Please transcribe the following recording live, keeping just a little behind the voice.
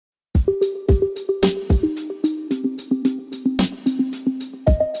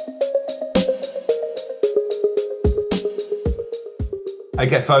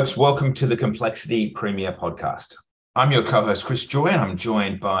Okay, folks, welcome to the Complexity Premier Podcast. I'm your co-host, Chris Joy, and I'm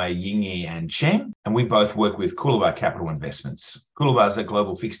joined by Yingyi and Cheng, and we both work with Coolabah Capital Investments. Coolabah is a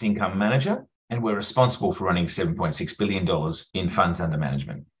global fixed income manager, and we're responsible for running $7.6 billion in funds under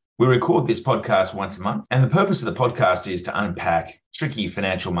management. We record this podcast once a month, and the purpose of the podcast is to unpack tricky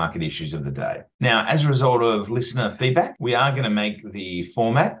financial market issues of the day. Now, as a result of listener feedback, we are going to make the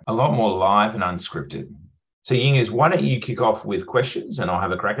format a lot more live and unscripted. So Yingyi, why don't you kick off with questions and I'll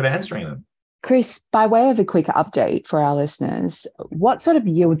have a crack at answering them. Chris, by way of a quick update for our listeners, what sort of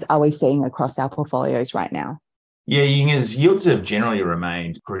yields are we seeing across our portfolios right now? Yeah, Yingyi, yields have generally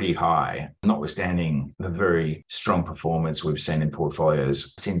remained pretty high, notwithstanding the very strong performance we've seen in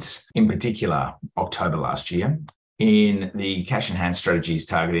portfolios since, in particular, October last year. In the cash-in-hand strategies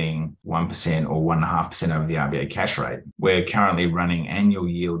targeting 1% or 1.5% over the RBA cash rate, we're currently running annual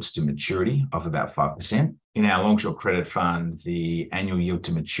yields to maturity of about 5%. In our long-short credit fund, the annual yield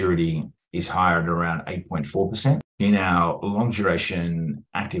to maturity is higher at around 8.4%. In our long-duration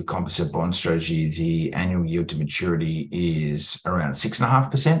active composite bond strategy, the annual yield to maturity is around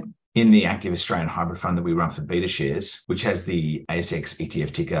 6.5%. In the active Australian hybrid fund that we run for beta shares, which has the ASX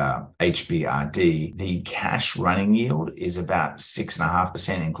ETF ticker HBRD, the cash running yield is about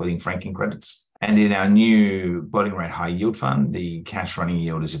 6.5%, including franking credits. And in our new floating rate high yield fund, the cash running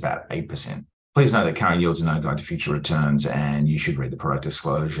yield is about 8%. Please note that current yields are no guide to future returns, and you should read the product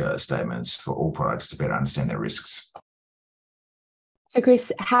disclosure statements for all products to better understand their risks. So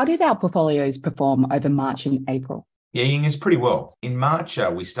Chris, how did our portfolios perform over March and April? Yeah, Yingyi, pretty well. In March,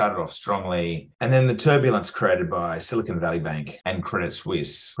 we started off strongly, and then the turbulence created by Silicon Valley Bank and Credit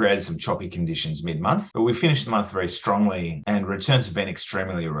Suisse created some choppy conditions mid-month, but we finished the month very strongly, and returns have been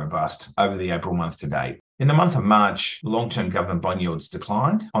extremely robust over the April month to date. In the month of March, long-term government bond yields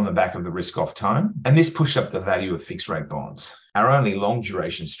declined on the back of the risk-off tone, and this pushed up the value of fixed-rate bonds. Our only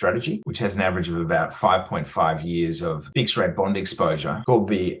long-duration strategy, which has an average of about 5.5 years of fixed-rate bond exposure, called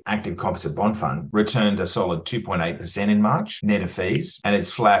the Active Composite Bond Fund, returned a solid 2.8% in March, net of fees, and it's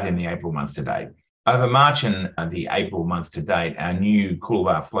flat in the April month to date. Over March and the April month to date, our new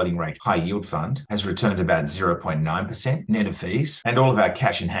Coolabah floating rate high yield fund has returned about 0.9% net of fees, and all of our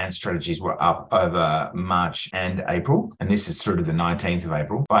cash in hand strategies were up over March and April, and this is through to the 19th of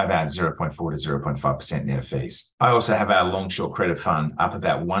April, by about 0.4 to 0.5% net of fees. I also have our long short credit fund up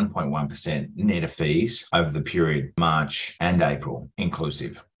about 1.1% net of fees over the period March and April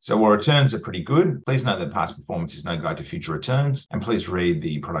inclusive. So while returns are pretty good, please note that past performance is no guide to future returns, and please read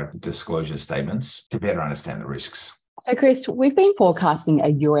the product disclosure statements to better understand the risks. So Chris, we've been forecasting a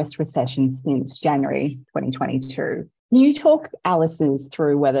US recession since January 2022. Can you talk our listeners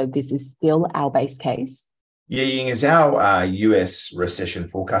through whether this is still our base case? Yeah, Yingyi, our US recession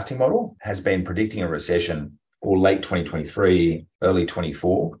forecasting model has been predicting a recession for late 2023, early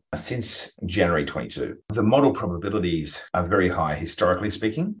 24, since January 22. The model probabilities are very high, historically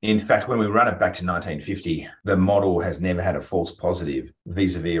speaking. In fact, when we run it back to 1950, the model has never had a false positive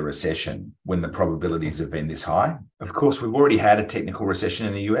vis-a-vis a recession when the probabilities have been this high. Of course, we've already had a technical recession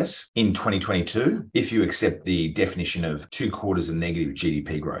in the US in 2022, if you accept the definition of 2 quarters of negative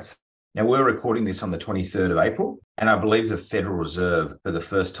GDP growth. Now, we're recording this on the 23rd of April, and I believe the Federal Reserve for the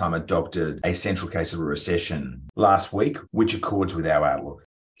first time adopted a central case of a recession last week, which accords with our outlook.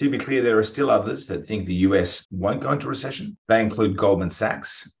 To be clear, there are still others that think the US won't go into recession. They include Goldman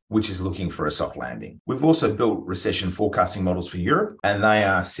Sachs, which is looking for a soft landing. We've also built recession forecasting models for Europe, and they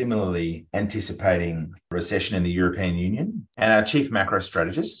are similarly anticipating recession in the European Union. And our chief macro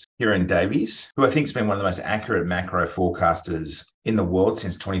strategist, Kieran Davies, who I think has been one of the most accurate macro forecasters in the world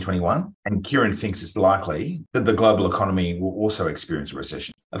since 2021. And Kieran thinks it's likely that the global economy will also experience a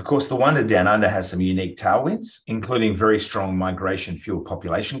recession. Of course, the wonder down under has some unique tailwinds, including very strong migration-fueled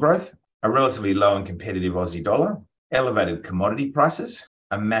population growth, a relatively low and competitive Aussie dollar, elevated commodity prices,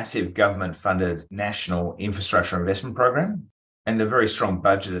 a massive government-funded national infrastructure investment program, and a very strong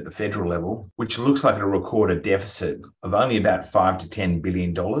budget at the federal level, which looks like it'll record a deficit of only about $5 to $10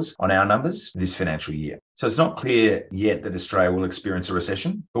 billion on our numbers this financial year. So it's not clear yet that Australia will experience a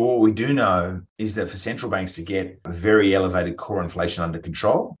recession, but what we do know is that for central banks to get very elevated core inflation under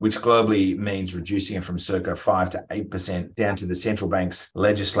control, which globally means reducing it from circa 5 to 8% down to the central bank's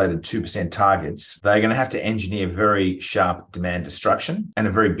legislated 2% targets, they're going to have to engineer very sharp demand destruction and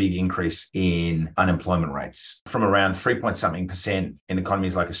a very big increase in unemployment rates from around 3-point-something% in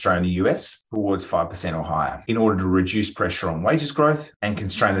economies like Australia and the US towards 5% or higher in order to reduce pressure on wages growth and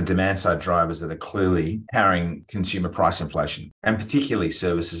constrain the demand side drivers that are clearly powering consumer price inflation, and particularly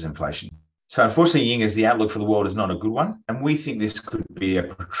services inflation. So unfortunately, Yingyi, the outlook for the world is not a good one. And we think this could be a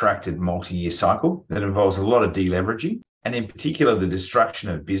protracted multi-year cycle that involves a lot of deleveraging and in particular, the destruction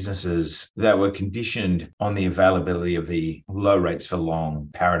of businesses that were conditioned on the availability of the low rates for long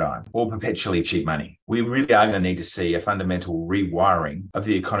paradigm or perpetually cheap money. We really are going to need to see a fundamental rewiring of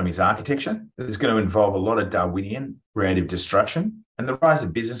the economy's architecture that is going to involve a lot of Darwinian creative destruction and the rise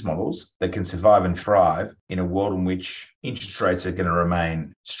of business models that can survive and thrive in a world in which interest rates are going to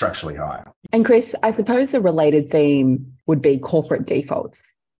remain structurally high. And Chris, I suppose a related theme would be corporate defaults.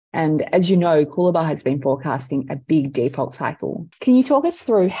 And as you know, Coolabah has been forecasting a big default cycle. Can you talk us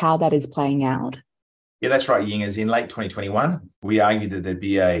through how that is playing out? Yeah, that's right, Yingers. In late 2021, we argued that there'd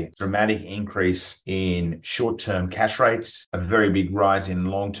be a dramatic increase in short-term cash rates, a very big rise in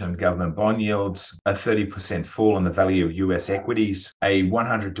long-term government bond yields, a 30% fall in the value of US equities, a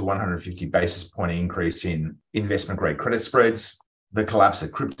 100 to 150 basis point increase in investment-grade credit spreads, the collapse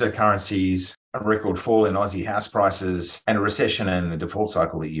of cryptocurrencies, a record fall in Aussie house prices, and a recession and the default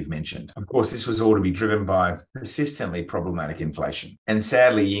cycle that you've mentioned. Of course, this was all to be driven by persistently problematic inflation. And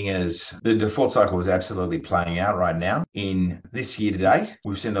sadly, Yingers, the default cycle is absolutely playing out right now. In this year to date,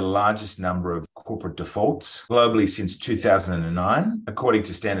 we've seen the largest number of corporate defaults globally since 2009, according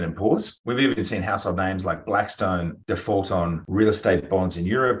to Standard & Poor's. We've even seen household names like Blackstone default on real estate bonds in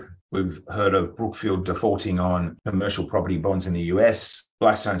Europe. We've heard of Brookfield defaulting on commercial property bonds in the US.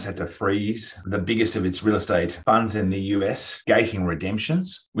 Blackstone's had to freeze the biggest of its real estate funds in the US, gating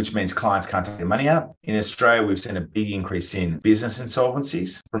redemptions, which means clients can't take their money out. In Australia, we've seen a big increase in business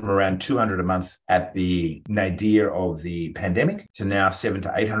insolvencies from around 200 a month at the nadir of the pandemic to now 700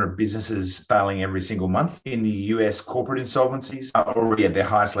 to 800 businesses failing every single month. In the US, corporate insolvencies are already at their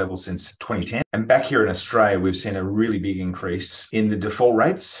highest level since 2010. And back here in Australia, we've seen a really big increase in the default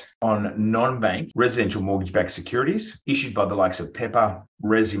rates on non-bank residential mortgage-backed securities issued by the likes of Pepper,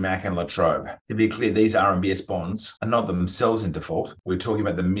 Resimac and Latrobe. To be clear, these RMBS bonds are not themselves in default. We're talking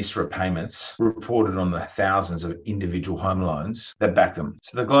about the missed repayments reported on the thousands of individual home loans that back them.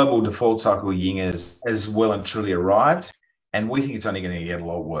 So the global default cycle, Yingers, has well and truly arrived, and we think it's only going to get a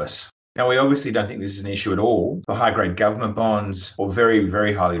lot worse. Now, we obviously don't think this is an issue at all for high-grade government bonds or very,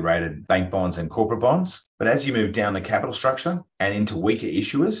 very highly rated bank bonds and corporate bonds. But as you move down the capital structure and into weaker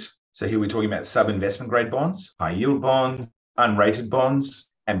issuers, so here we're talking about sub-investment grade bonds, high-yield bonds, unrated bonds,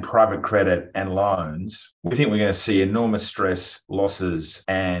 and private credit and loans, we think we're going to see enormous stress, losses,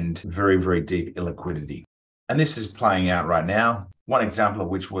 and very, very deep illiquidity. And this is playing out right now. One example of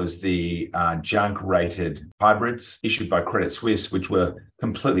which was the junk-rated hybrids issued by Credit Suisse, which were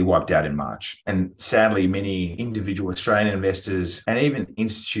completely wiped out in March. And sadly, many individual Australian investors and even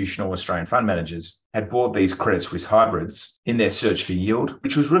institutional Australian fund managers had bought these Credit Suisse hybrids in their search for yield,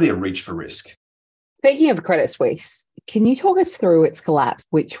 which was really a reach for risk. Speaking of Credit Suisse, can you talk us through its collapse,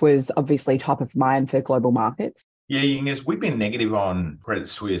 which was obviously top of mind for global markets? Yeah, Yingers, we've been negative on Credit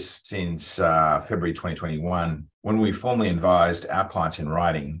Suisse since February 2021, when we formally advised our clients in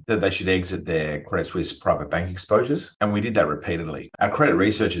writing that they should exit their Credit Suisse private bank exposures, and we did that repeatedly. Our credit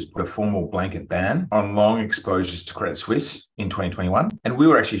researchers put a formal blanket ban on long exposures to Credit Suisse in 2021, and we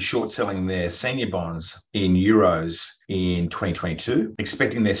were actually short selling their senior bonds in euros in 2022,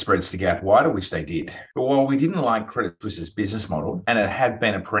 expecting their spreads to get wider, which they did. But while we didn't like Credit Suisse's business model, and it had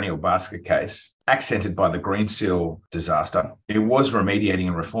been a perennial basket case, accented by the Green Seal disaster, it was remediating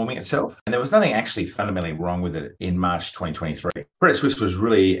and reforming itself, and there was nothing actually fundamentally wrong with it in March 2023. Credit Suisse was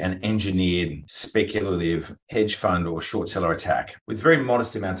really an engineered, speculative hedge fund or short seller attack. With very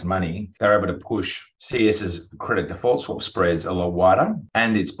modest amounts of money, they were able to push CS's credit default swap spreads a lot wider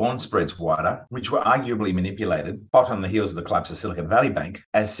and its bond spreads wider, which were arguably manipulated, hot on the heels of the collapse of Silicon Valley Bank,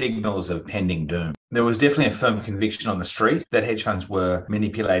 as signals of pending doom. There was definitely a firm conviction on the street that hedge funds were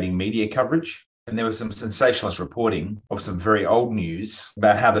manipulating media coverage. And there was some sensationalist reporting of some very old news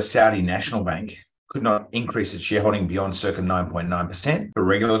about how the Saudi National Bank could not increase its shareholding beyond circa 9.9% for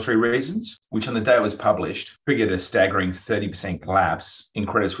regulatory reasons, which on the day it was published triggered a staggering 30% collapse in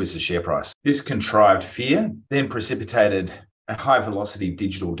Credit Suisse's share price. This contrived fear then precipitated a high-velocity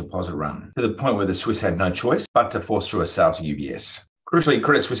digital deposit run to the point where the Swiss had no choice but to force through a sale to UBS. Crucially,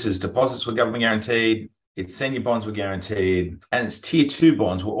 Credit Suisse's deposits were government guaranteed, its senior bonds were guaranteed, and its tier 2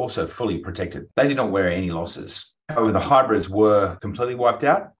 bonds were also fully protected. They did not wear any losses. However, the hybrids were completely wiped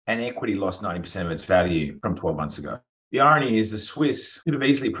out, and equity lost 90% of its value from 12 months ago. The irony is the Swiss could have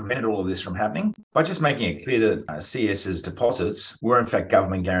easily prevented all of this from happening by just making it clear that CS's deposits were in fact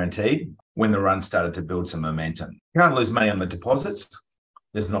government guaranteed when the run started to build some momentum. You can't lose money on the deposits.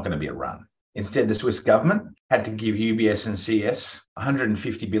 There's not going to be a run. Instead, the Swiss government had to give UBS and CS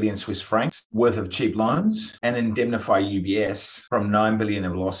 150 billion Swiss francs worth of cheap loans and indemnify UBS from 9 billion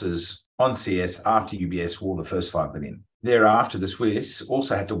of losses on CS after UBS wore the first 5 billion. Thereafter, the Swiss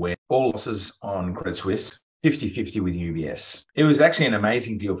also had to wear all losses on Credit Suisse 50-50 with UBS. It was actually an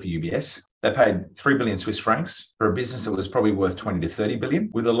amazing deal for UBS. They paid 3 billion Swiss francs for a business that was probably worth 20 to 30 billion,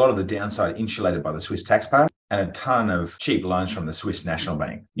 with a lot of the downside insulated by the Swiss taxpayer and a ton of cheap loans from the Swiss National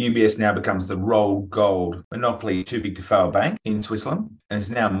Bank. UBS now becomes the rolled gold monopoly too big to fail bank in Switzerland, and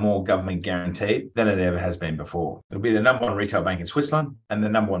is now more government guaranteed than it ever has been before. It'll be the number one retail bank in Switzerland and the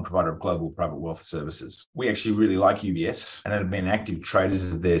number one provider of global private wealth services. We actually really like UBS and have been active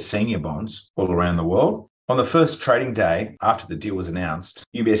traders of their senior bonds all around the world. On the first trading day after the deal was announced,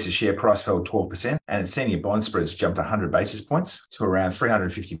 UBS's share price fell 12% and its senior bond spreads jumped 100 basis points to around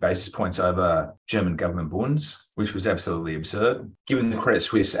 350 basis points over German government bonds, which was absolutely absurd, given the Credit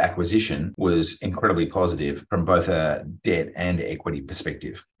Suisse acquisition was incredibly positive from both a debt and equity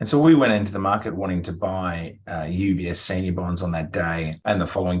perspective. And so we went into the market wanting to buy UBS senior bonds on that day and the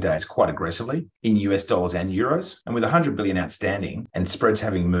following days quite aggressively in US dollars and euros. And with 100 billion outstanding and spreads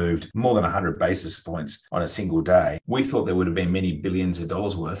having moved more than 100 basis points on a single day, we thought there would have been many billions of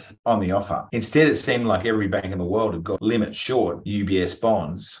dollars worth on the offer. Instead, it seemed like every bank in the world had got limit short UBS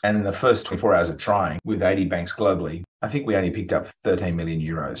bonds. And in the first 24 hours of trying with 80 banks globally, I think we only picked up 13 million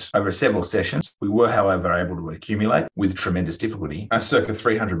euros. Over several sessions, we were, however, able to accumulate, with tremendous difficulty, a circa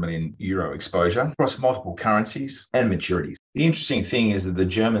 300 million euro exposure across multiple currencies and maturities. The interesting thing is that the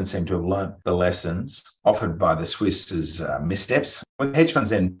Germans seem to have learnt the lessons offered by the Swiss's missteps. When hedge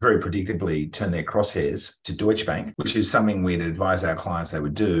funds then very predictably turned their crosshairs to Deutsche Bank, which is something we'd advise our clients they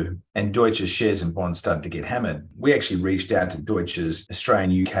would do, and Deutsche's shares and bonds started to get hammered, we actually reached out to Deutsche's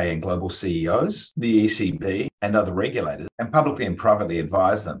Australian, UK and global CEOs, the ECB and other regulators, and publicly and privately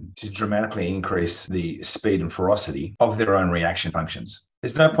advised them to dramatically increase the speed and ferocity of their own reaction functions.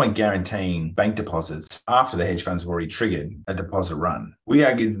 There's no point guaranteeing bank deposits after the hedge funds have already triggered a deposit run. We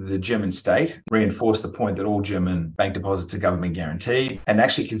argued that the German state reinforced the point that all German bank deposits are government guaranteed and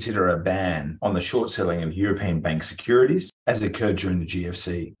actually consider a ban on the short selling of European bank securities as occurred during the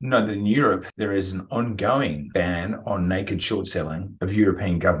GFC. Note that in Europe, there is an ongoing ban on naked short selling of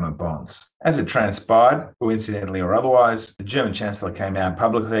European government bonds. As it transpired, coincidentally or otherwise, the German Chancellor came out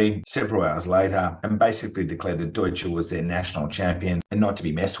publicly several hours later and basically declared that Deutsche was their national champion and not to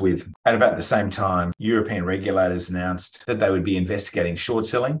be messed with. At about the same time, European regulators announced that they would be investigating short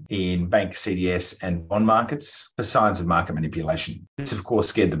selling in bank CDS and bond markets for signs of market manipulation. This, of course,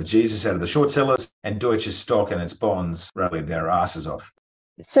 scared the bejesus out of the short sellers, and Deutsche's stock and its bonds rallied their asses off.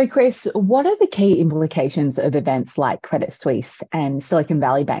 So, Chris, what are the key implications of events like Credit Suisse and Silicon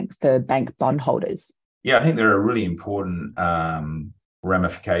Valley Bank for bank bondholders? Yeah, I think there are really important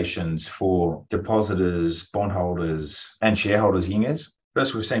ramifications for depositors, bondholders, and shareholders, Yingers.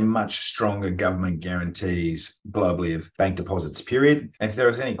 First, we've seen much stronger government guarantees globally of bank deposits, period. And if there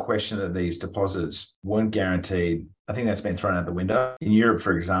was any question that these deposits weren't guaranteed, I think that's been thrown out the window. In Europe,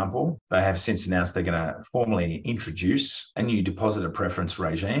 for example, they have since announced they're going to formally introduce a new depositor preference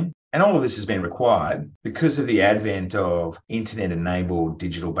regime. And all of this has been required because of the advent of internet-enabled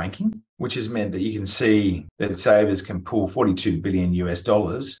digital banking, which has meant that you can see that savers can pull 42 billion US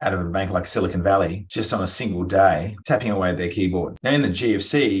dollars out of a bank like Silicon Valley just on a single day, tapping away at their keyboard. Now, in the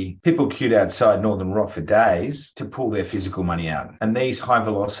GFC, people queued outside Northern Rock for days to pull their physical money out. And these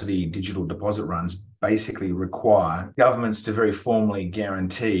high-velocity digital deposit runs basically require governments to very formally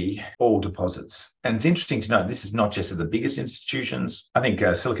guarantee all deposits. And it's interesting to note, this is not just at the biggest institutions. I think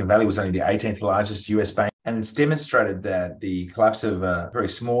Silicon Valley was only the 18th largest US bank. And it's demonstrated that the collapse of a very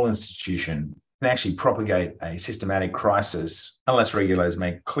small institution can actually propagate a systematic crisis unless regulators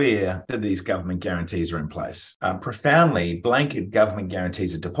make clear that these government guarantees are in place. Profoundly, blanket government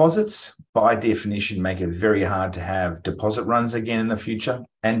guarantees of deposits, by definition, make it very hard to have deposit runs again in the future.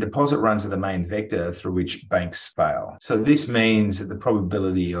 And deposit runs are the main vector through which banks fail. So this means that the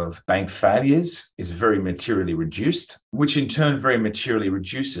probability of bank failures is very materially reduced, which in turn very materially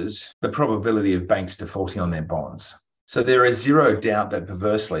reduces the probability of banks defaulting on their bonds. So there is zero doubt that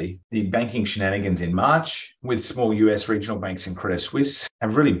perversely, the banking shenanigans in March with small US regional banks and Credit Suisse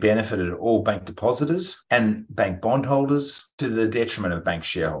have really benefited all bank depositors and bank bondholders to the detriment of bank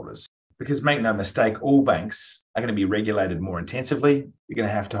shareholders. Because make no mistake, all banks are going to be regulated more intensively. You're going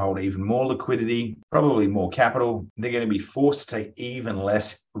to have to hold even more liquidity, probably more capital. They're going to be forced to take even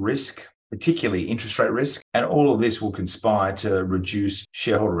less risk, particularly interest rate risk. And all of this will conspire to reduce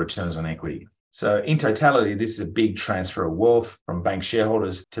shareholder returns on equity. So in totality, this is a big transfer of wealth from bank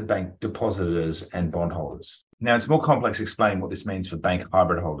shareholders to bank depositors and bondholders. Now, it's more complex explaining what this means for bank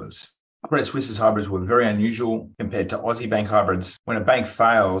hybrid holders. Credit Suisse's hybrids were very unusual compared to Aussie bank hybrids. When a bank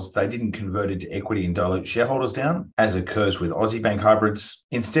fails, they didn't convert into equity and dilute shareholders down, as occurs with Aussie bank hybrids.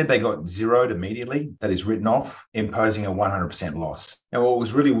 Instead, they got zeroed immediately, that is written off, imposing a 100% loss. Now, what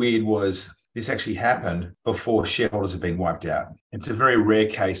was really weird was this actually happened before shareholders have been wiped out. It's a very rare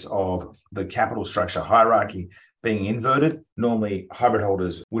case of the capital structure hierarchy being inverted. Normally, hybrid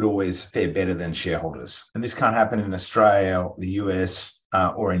holders would always fare better than shareholders. And this can't happen in Australia, the US,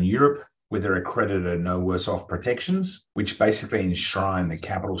 or in Europe, where there are creditor no worse off protections, which basically enshrine the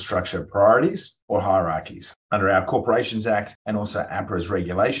capital structure priorities or hierarchies. Under our Corporations Act and also APRA's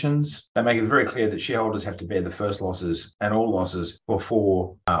regulations, they make it very clear that shareholders have to bear the first losses and all losses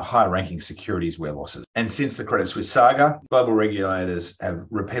before higher-ranking securities wear losses. And since the Credit Suisse saga, global regulators have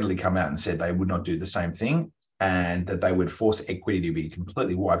repeatedly come out and said they would not do the same thing and that they would force equity to be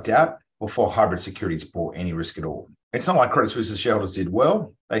completely wiped out before hybrid securities bore any risk at all. It's not like Credit Suisse's shareholders did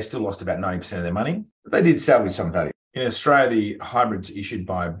well. They still lost about 90% of their money, but they did salvage some value. In Australia, the hybrids issued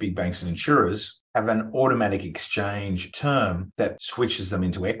by big banks and insurers have an automatic exchange term that switches them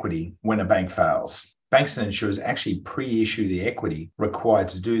into equity when a bank fails. Banks and insurers actually pre-issue the equity required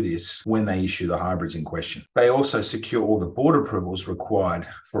to do this when they issue the hybrids in question. They also secure all the board approvals required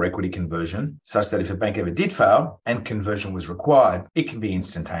for equity conversion, such that if a bank ever did fail and conversion was required, it can be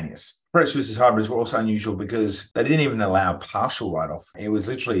instantaneous. Credit Suisse's hybrids were also unusual because they didn't even allow partial write-off. It was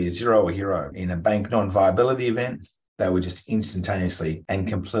literally zero or hero. In a bank non-viability event, they were just instantaneously and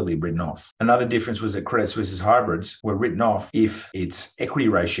completely written off. Another difference was that Credit Suisse's hybrids were written off if its equity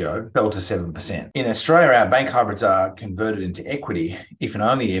ratio fell to 7%. In Australia, our bank hybrids are converted into equity if and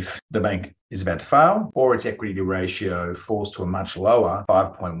only if the bank is about to fail or its equity ratio falls to a much lower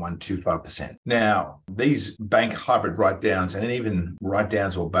 5.125%. Now, these bank hybrid write-downs and even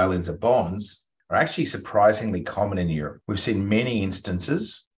write-downs or bail-ins of bonds are actually surprisingly common in Europe. We've seen many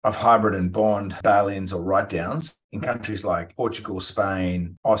instances of hybrid and bond bail-ins or write-downs in countries like Portugal,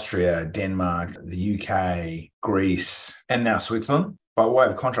 Spain, Austria, Denmark, the UK, Greece, and now Switzerland. By way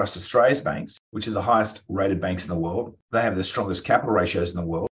of contrast, Australia's banks, which are the highest rated banks in the world, they have the strongest capital ratios in the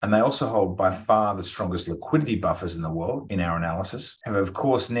world, and they also hold by far the strongest liquidity buffers in the world in our analysis, have of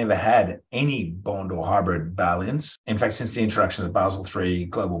course never had any bond or hybrid bail-ins. In fact, since the introduction of the Basel III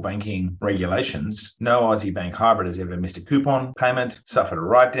global banking regulations, no Aussie bank hybrid has ever missed a coupon payment, suffered a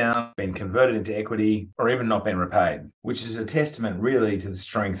write-down, been converted into equity, or even not been repaid, which is a testament really to the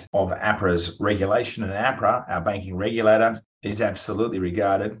strength of APRA's regulation. And APRA, our banking regulator, is absolutely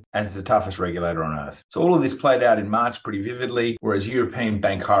regarded as the toughest regulator on earth. So all of this played out in March pretty vividly, whereas European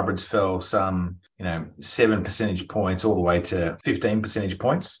bank hybrids fell some 7 percentage points all the way to 15 percentage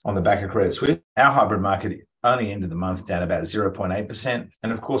points on the back of Credit Suisse. Our hybrid market only ended the month down about 0.8%.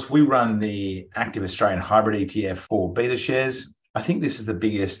 And of course, we run the active Australian hybrid ETF for beta shares. I think this is the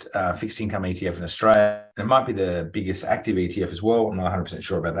biggest fixed income ETF in Australia. And it might be the biggest active ETF as well. I'm not 100%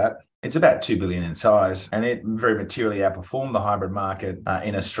 sure about that. It's about 2 billion in size, and it very materially outperformed the hybrid market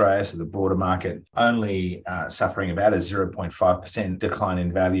in Australia, so the broader market, only suffering about a 0.5% decline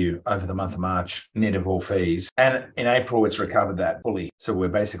in value over the month of March, net of all fees. And in April, it's recovered that fully. So we're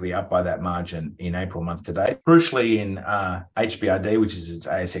basically up by that margin in April month to date. Crucially, in HBRD, which is its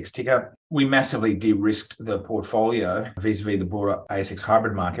ASX ticker, we massively de-risked the portfolio vis-a-vis the broader ASX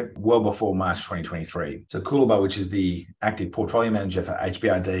hybrid market well before March 2023. So Coolabah, which is the active portfolio manager for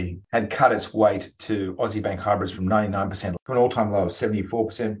HBRD, had cut its weight to Aussie bank hybrids from 99% to an all-time low of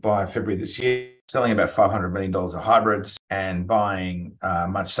 74% by February this year, selling about $500 million of hybrids and buying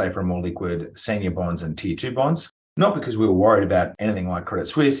much safer and more liquid senior bonds and tier 2 bonds. Not because we were worried about anything like Credit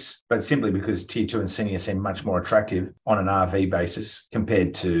Suisse, but simply because tier 2 and senior seem much more attractive on an RV basis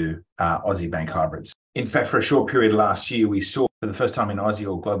compared to Aussie bank hybrids. In fact, for a short period last year, we saw for the first time in Aussie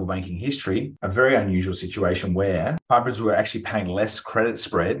or global banking history, a very unusual situation where hybrids were actually paying less credit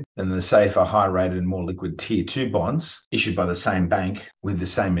spread than the safer, high-rated and more liquid tier 2 bonds issued by the same bank with the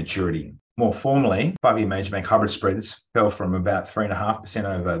same maturity. More formally, 5-year major bank hybrid spreads fell from about 3.5%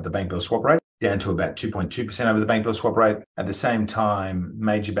 over the bank bill swap rate down to about 2.2% over the bank bill swap rate. At the same time,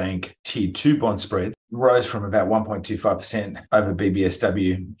 major bank tier 2 bond spread rose from about 1.25% over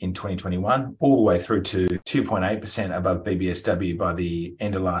BBSW in 2021 all the way through to 2.8% above BBSW by the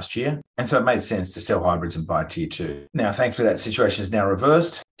end of last year. And so it made sense to sell hybrids and buy tier 2. Now, thankfully, that situation is now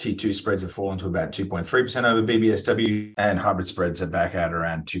reversed. Tier 2 spreads have fallen to about 2.3% over BBSW, and hybrid spreads are back at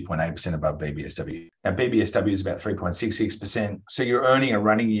around 2.8% above BBSW. Now, BBSW is about 3.66%. So you're earning a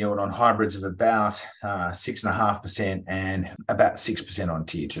running yield on hybrids of about 6.5% and about 6% on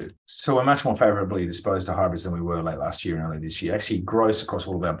tier 2. So we're much more favorably disposed to hybrids than we were late last year and early this year. Actually, gross across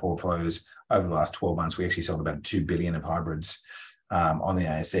all of our portfolios over the last 12 months, we actually sold about 2 billion of hybrids on the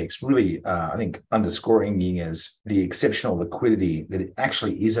ASX, really, I think, underscoring as the exceptional liquidity that it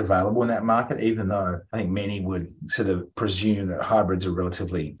actually is available in that market, even though I think many would sort of presume that hybrids are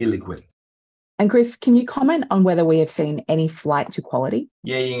relatively illiquid. And Chris, can you comment on whether we have seen any flight to quality?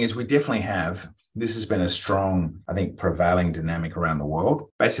 Yeah, Ying, we definitely have. This has been a strong, I think, prevailing dynamic around the world.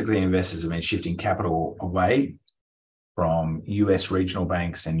 Basically, investors have been shifting capital away from US regional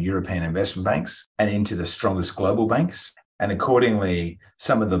banks and European investment banks and into the strongest global banks. And accordingly,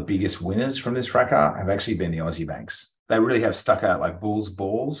 some of the biggest winners from this fracas have actually been the Aussie banks. They really have stuck out like bull's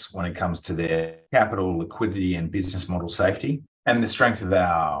balls when it comes to their capital, liquidity, and business model safety, and the strength of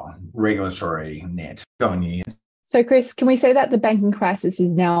our regulatory net. Go on, Ian. So, Chris, can we say that the banking crisis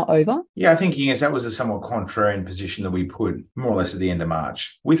is now over? Yeah, I think, yes, that was a somewhat contrarian position that we put more or less at the end of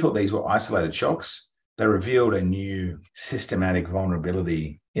March. We thought these were isolated shocks. They revealed a new systematic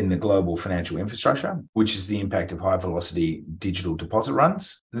vulnerability in the global financial infrastructure, which is the impact of high-velocity digital deposit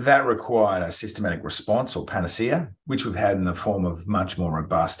runs. That required a systematic response or panacea, which we've had in the form of much more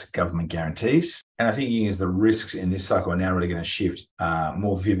robust government guarantees. And I think the risks in this cycle are now really going to shift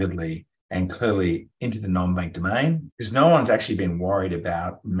more vividly and clearly into the non-bank domain, because no one's actually been worried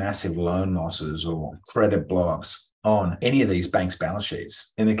about massive loan losses or credit blow-ups on any of these banks' balance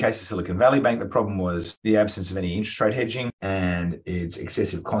sheets. In the case of Silicon Valley Bank, the problem was the absence of any interest rate hedging and its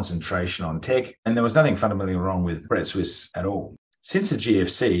excessive concentration on tech. And there was nothing fundamentally wrong with Credit Suisse at all. Since the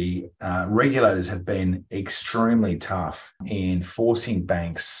GFC, regulators have been extremely tough in forcing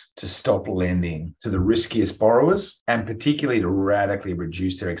banks to stop lending to the riskiest borrowers, and particularly to radically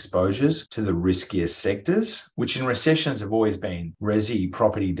reduce their exposures to the riskiest sectors, which in recessions have always been resi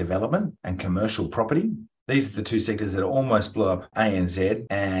property development and commercial property. These are the two sectors that almost blew up ANZ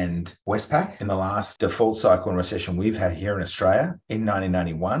and Westpac in the last default cycle and recession we've had here in Australia in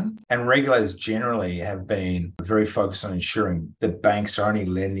 1991. And regulators generally have been very focused on ensuring that banks are only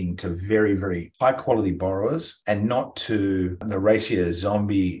lending to very, very high quality borrowers and not to the racier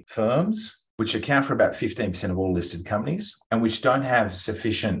zombie firms, which account for about 15% of all listed companies and which don't have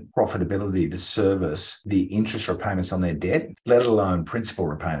sufficient profitability to service the interest repayments on their debt, let alone principal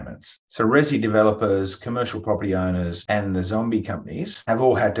repayments. So resi developers, commercial property owners, and the zombie companies have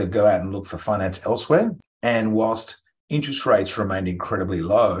all had to go out and look for finance elsewhere. And whilst interest rates remained incredibly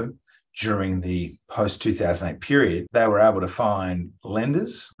low during the post-2008 period, they were able to find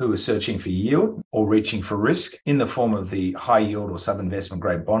lenders who were searching for yield or reaching for risk in the form of the high yield or sub-investment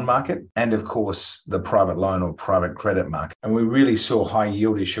grade bond market, and of course, the private loan or private credit market. And we really saw high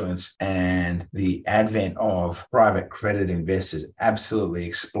yield issuance and the advent of private credit investors absolutely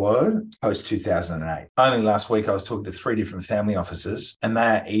explode post-2008. Only last week, I was talking to 3 different family offices, and they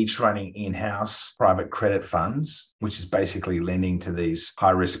are each running in-house private credit funds, which is basically lending to these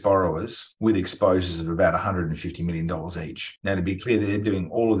high-risk borrowers with exposures of about $150 million each. Now, to be clear, they're doing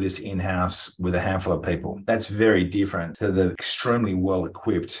all of this in-house with a handful of people. That's very different to the extremely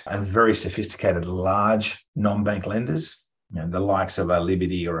well-equipped and very sophisticated large non-bank lenders, the likes of a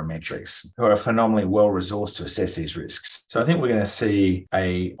Liberty or a Metrics, who are phenomenally well-resourced to assess these risks. So I think we're going to see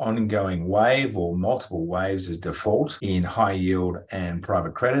an ongoing wave or multiple waves as default in high yield and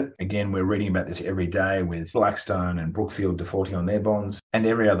private credit. Again, we're reading about this every day with Blackstone and Brookfield defaulting on their bonds. And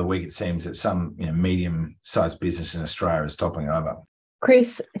every other week, it seems that some medium-sized business in Australia is toppling over.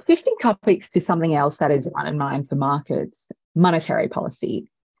 Chris, shifting topics to something else that is front in mind for markets, monetary policy.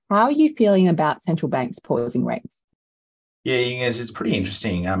 How are you feeling about central banks pausing rates? Yeah, it's pretty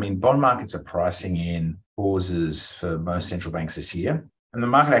interesting. I mean, bond markets are pricing in pauses for most central banks this year, and the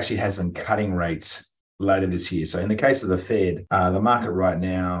market actually has them cutting rates later this year. So in the case of the Fed, the market right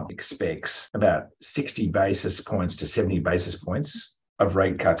now expects about 60 basis points to 70 basis points of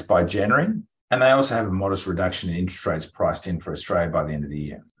rate cuts by January. And they also have a modest reduction in interest rates priced in for Australia by the end of the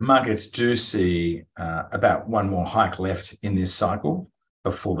year. Markets do see about one more hike left in this cycle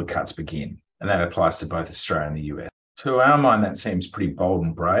before the cuts begin. And that applies to both Australia and the US. To our mind, that seems pretty bold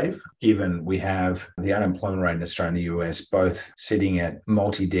and brave, given we have the unemployment rate in Australia and the US both sitting at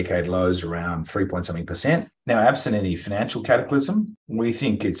multi-decade lows around 3-something%. Now, absent any financial cataclysm, we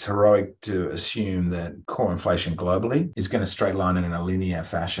think it's heroic to assume that core inflation globally is going to straight line in a linear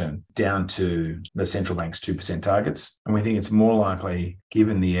fashion down to the central bank's 2% targets. And we think it's more likely,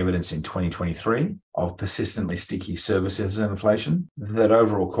 given the evidence in 2023 of persistently sticky services inflation, that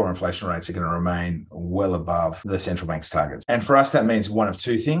overall core inflation rates are going to remain well above the central bank's targets. And for us, that means one of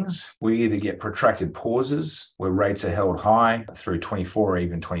two things. We either get protracted pauses where rates are held high through 24 or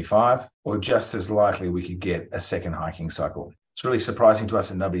even 25, or just as likely we could get a second hiking cycle. It's really surprising to us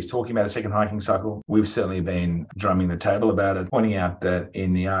that nobody's talking about a second hiking cycle. We've certainly been drumming the table about it, pointing out that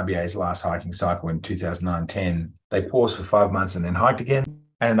in the RBA's last hiking cycle in 2009-10, they paused for 5 months and then hiked again.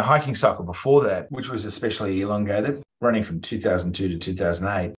 And in the hiking cycle before that, which was especially elongated, running from 2002 to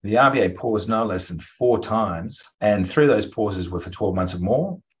 2008, the RBA paused no less than 4 times. And 3 of those pauses were for 12 months or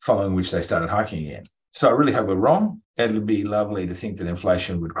more. following which they started hiking again. So I really hope we're wrong. It would be lovely to think that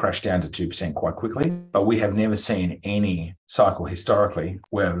inflation would crash down to 2% quite quickly, but we have never seen any cycle historically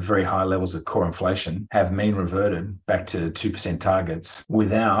where very high levels of core inflation have mean reverted back to 2% targets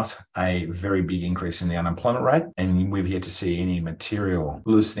without a very big increase in the unemployment rate. And we've yet to see any material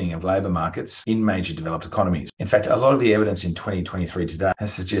loosening of labour markets in major developed economies. In fact, a lot of the evidence in 2023 today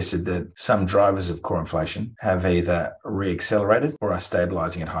has suggested that some drivers of core inflation have either re-accelerated or are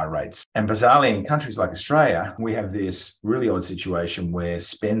stabilising at high rates. And bizarrely, in countries like Australia, we have this really odd situation where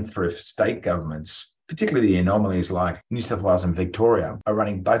spendthrift state governments, particularly the anomalies like New South Wales and Victoria, are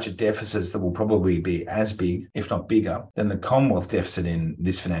running budget deficits that will probably be as big, if not bigger, than the Commonwealth deficit in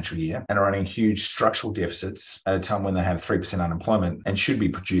this financial year, and are running huge structural deficits at a time when they have 3% unemployment and should be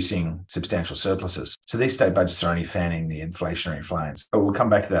producing substantial surpluses. So these state budgets are only fanning the inflationary flames. But we'll come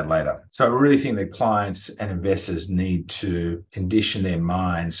back to that later. So I really think that clients and investors need to condition their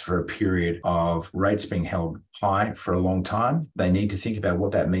minds for a period of rates being held high for a long time. They need to think about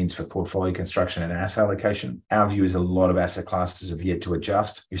what that means for portfolio construction and asset allocation. Our view is a lot of asset classes have yet to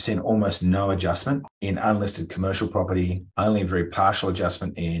adjust. You've seen almost no adjustment in unlisted commercial property, only a very partial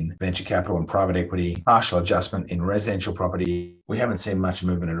adjustment in venture capital and private equity, partial adjustment in residential property. We haven't seen much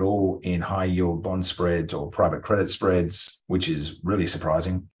movement at all in high yield bond spreads or private credit spreads, which is really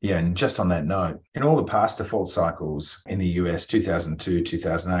surprising. Yeah, and just on that note, in all the past default cycles in the US, 2002,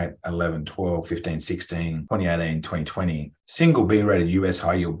 2008, 11, 12, 15, 16, 2018, 2020, single B-rated US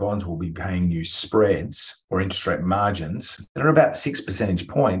high-yield bonds will be paying you spreads or interest rate margins that are about 6 percentage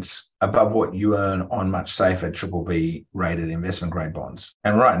points above what you earn on much safer triple B-rated investment-grade bonds.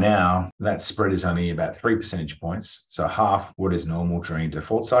 And right now, that spread is only about 3 percentage points, so half what is normal during a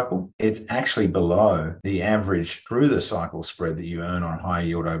default cycle. It's actually below the average through the cycle spread that you earn on high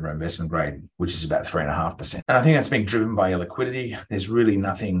yield over investment grade, which is about 3.5%. And I think that's being driven by illiquidity. There's really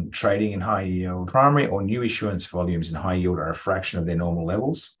nothing trading in high yield. Primary or new issuance volumes in high yield are a fraction of their normal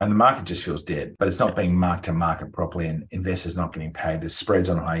levels, and the market just feels dead. But it's not being marked to market properly, and investors not getting paid the spreads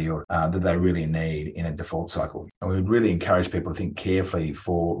on high yield that they really need in a default cycle. And we would really encourage people to think carefully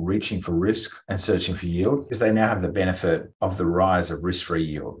for reaching for risk and searching for yield, because they now have the benefit of the rise of risk-free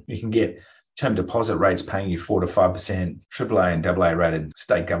yield. You can get term deposit rates paying you 4 to 5%. AAA and AA rated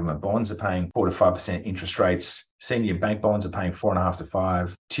state government bonds are paying 4 to 5% interest rates. Senior bank bonds are paying 4.5 to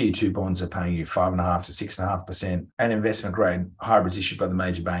 5. Tier 2 bonds are paying you 5.5 to 6.5%. And investment grade hybrids issued by the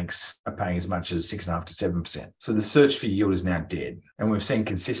major banks are paying as much as 6.5 to 7%. So the search for yield is now dead. And we've seen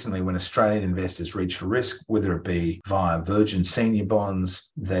consistently when Australian investors reach for risk, whether it be via virgin senior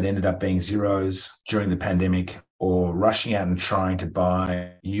bonds that ended up being zeros during the pandemic, or rushing out and trying to buy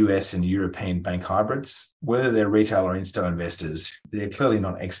US and European bank hybrids, whether they're retail or insto investors, they're clearly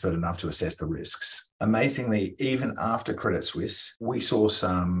not expert enough to assess the risks. Amazingly, even after Credit Suisse, we saw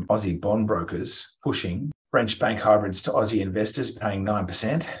some Aussie bond brokers pushing French bank hybrids to Aussie investors paying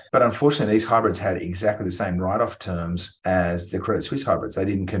 9%. But unfortunately, these hybrids had exactly the same write-off terms as the Credit Suisse hybrids. They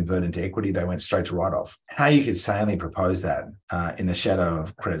didn't convert into equity. They went straight to write-off. How you could sanely propose that in the shadow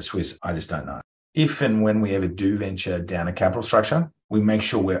of Credit Suisse, I just don't know. If and when we ever do venture down a capital structure, we make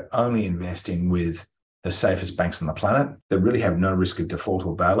sure we're only investing with the safest banks on the planet that really have no risk of default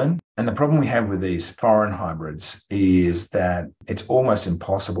or bail-in. And the problem we have with these foreign hybrids is that it's almost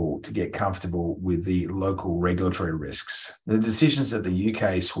impossible to get comfortable with the local regulatory risks. The decisions that the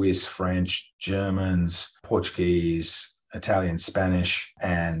UK, Swiss, French, Germans, Portuguese, Italian, Spanish,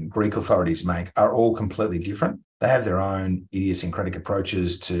 and Greek authorities make are all completely different. They have their own idiosyncratic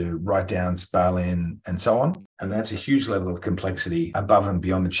approaches to write-downs, bail-in, and so on. And that's a huge level of complexity above and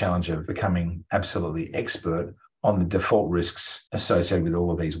beyond the challenge of becoming absolutely expert on the default risks associated with all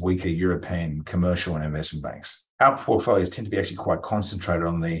of these weaker European commercial and investment banks. Our portfolios tend to be actually quite concentrated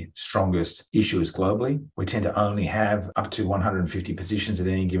on the strongest issuers globally. We tend to only have up to 150 positions at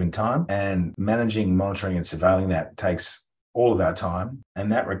any given time, and managing, monitoring, and surveilling that takes all of our time,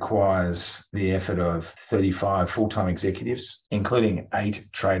 and that requires the effort of 35 full-time executives, including 8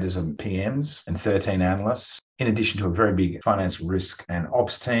 traders and PMs and 13 analysts, in addition to a very big finance risk and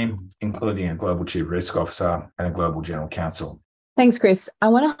ops team, including a global chief risk officer and a global general counsel. Thanks, Chris. I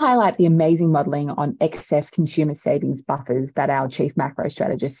want to highlight the amazing modelling on excess consumer savings buffers that our chief macro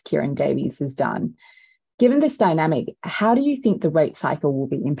strategist, Kieran Davies, has done. Given this dynamic, how do you think the rate cycle will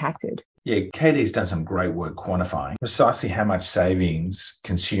be impacted? Yeah, KD's done some great work quantifying precisely how much savings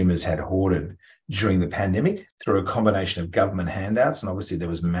consumers had hoarded during the pandemic through a combination of government handouts. And obviously there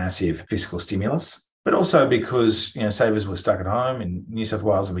was massive fiscal stimulus, but also because, savers were stuck at home in New South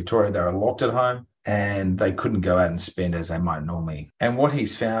Wales and Victoria, they were locked at home. and they couldn't go out and spend as they might normally. And what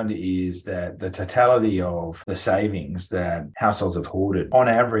he's found is that the totality of the savings that households have hoarded on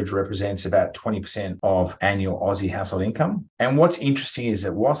average represents about 20% of annual Aussie household income. And what's interesting is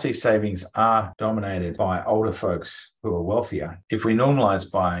that whilst these savings are dominated by older folks who are wealthier, if we normalize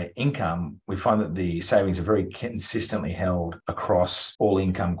by income, we find that the savings are very consistently held across all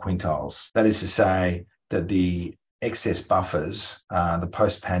income quintiles. That is to say that the excess buffers, the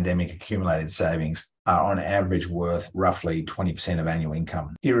post-pandemic accumulated savings, are on average worth roughly 20% of annual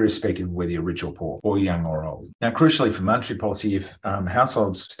income, irrespective of whether you're rich or poor, or young or old. Now, crucially for monetary policy, if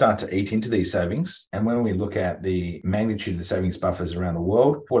households start to eat into these savings, and when we look at the magnitude of the savings buffers around the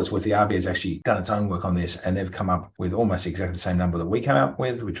world, for what it's worth, the RBA has actually done its own work on this, and they've come up with almost exactly the same number that we came up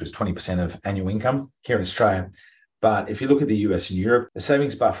with, which was 20% of annual income here in Australia. But if you look at the US and Europe, the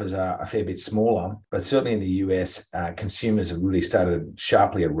savings buffers are a fair bit smaller, but certainly in the US, consumers have really started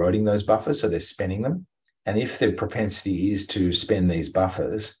sharply eroding those buffers, so they're spending them. And if the propensity is to spend these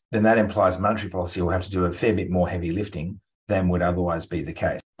buffers, then that implies monetary policy will have to do a fair bit more heavy lifting than would otherwise be the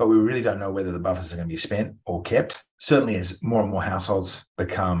case. But we really don't know whether the buffers are going to be spent or kept. Certainly as more and more households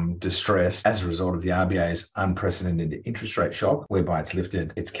become distressed as a result of the RBA's unprecedented interest rate shock, whereby it's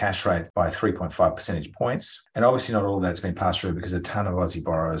lifted its cash rate by 3.5 percentage points. And obviously not all of that's been passed through because a ton of Aussie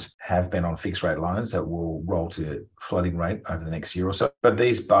borrowers have been on fixed rate loans that will roll to floating rate over the next year or so. But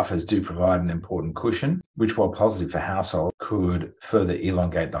these buffers do provide an important cushion, which, while positive for households, could further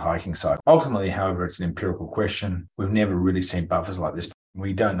elongate the hiking cycle. Ultimately, however, it's an empirical question. We've never really seen buffers like this.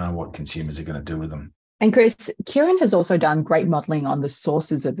 We don't know what consumers are going to do with them. And Chris, Kieran has also done great modelling on the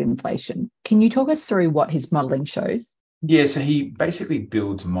sources of inflation. Can you talk us through what his modelling shows? Yeah, so he basically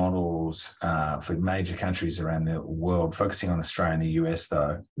builds models for major countries around the world, focusing on Australia and the US,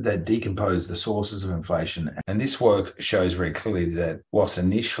 though, that decompose the sources of inflation. And this work shows very clearly that whilst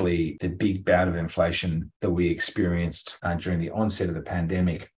initially the big bout of inflation that we experienced during the onset of the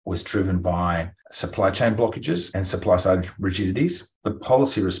pandemic was driven by supply chain blockages and supply side rigidities, the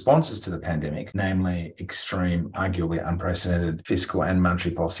policy responses to the pandemic, namely extreme, arguably unprecedented fiscal and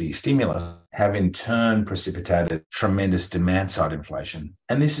monetary policy stimulus, have in turn precipitated tremendous demand side inflation.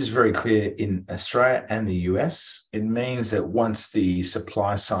 And this is very clear in Australia and the US. It means that once the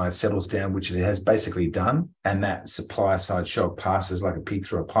supply side settles down, which it has basically done, and that supply side shock passes like a pig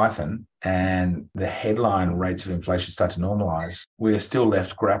through a python, and the headline rates of inflation start to normalize, we're still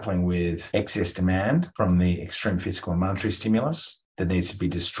left grappling with excess demand from the extreme fiscal and monetary stimulus that needs to be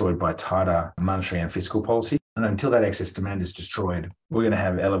destroyed by tighter monetary and fiscal policy. And until that excess demand is destroyed, we're going to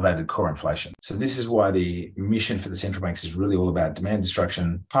have elevated core inflation. So this is why the mission for the central banks is really all about demand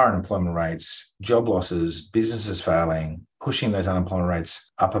destruction, higher unemployment rates, job losses, businesses failing, pushing those unemployment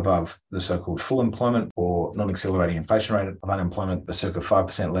rates up above the so-called full employment or non-accelerating inflation rate of unemployment, the circa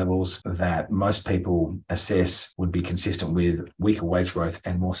 5% levels that most people assess would be consistent with weaker wage growth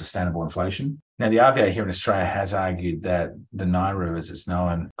and more sustainable inflation. Now, the RBA here in Australia has argued that the NIRU, as it's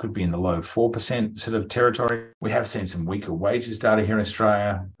known, could be in the low 4% sort of territory. We have seen some weaker wages data here in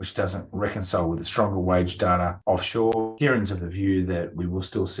Australia, which doesn't reconcile with the stronger wage data offshore. Kieran's of the view that we will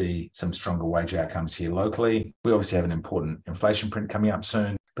still see some stronger wage outcomes here locally. We obviously have an important inflation print coming up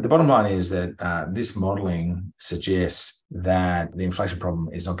soon. But the bottom line is that this modelling suggests that the inflation problem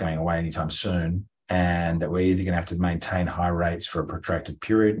is not going away anytime soon, and that we're either going to have to maintain high rates for a protracted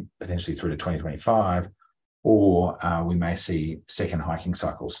period, potentially through to 2025, or we may see second hiking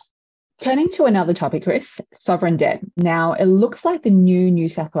cycles. Turning to another topic, Chris, sovereign debt. Now, it looks like the New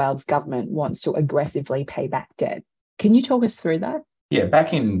South Wales government wants to aggressively pay back debt. Can you talk us through that? Yeah,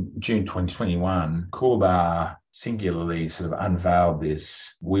 back in June 2021, Coolabah singularly sort of unveiled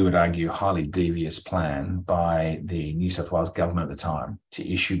this, we would argue, highly devious plan by the New South Wales government at the time to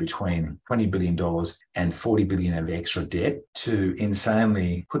issue between $20 billion and $40 billion of extra debt to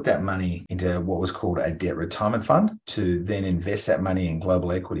insanely put that money into what was called a debt retirement fund, to then invest that money in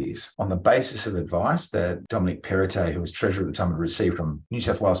global equities on the basis of advice that Dominic Perrottet, who was Treasurer at the time, had received from New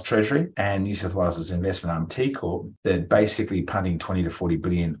South Wales Treasury and New South Wales' investment arm T Corp, that basically punting 20 to 40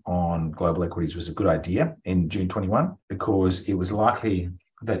 billion on global equities was a good idea in June 21, because it was likely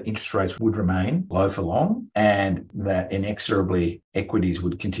that interest rates would remain low for long and that inexorably equities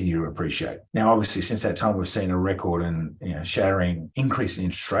would continue to appreciate. Now, obviously, since that time, we've seen a record and shattering increase in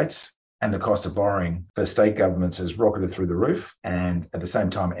interest rates, and the cost of borrowing for state governments has rocketed through the roof. And at the same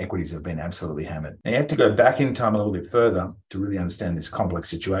time, equities have been absolutely hammered. Now, you have to go back in time a little bit further to really understand this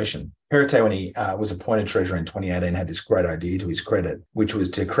complex situation. Perrottet, when he was appointed Treasurer in 2018, had this great idea to his credit, which was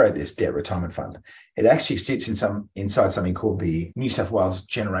to create this debt retirement fund. It actually sits inside something called the New South Wales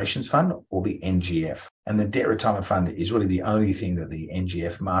Generations Fund, or the NGF. And the debt retirement fund is really the only thing that the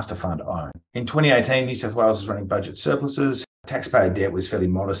NGF Master Fund owns. In 2018, New South Wales was running budget surpluses. Taxpayer debt was fairly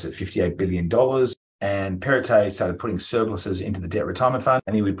modest at $58 billion. And Perrottet started putting surpluses into the debt retirement fund,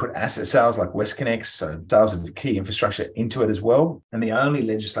 and he would put asset sales like WestConnex, so sales of key infrastructure, into it as well. And the only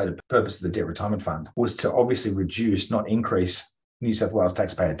legislative purpose of the debt retirement fund was to obviously reduce, not increase, New South Wales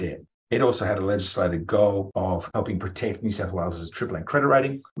taxpayer debt. It also had a legislated goal of helping protect New South Wales' AAA credit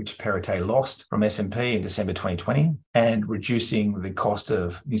rating, which Perrottet lost from S&P in December 2020, and reducing the cost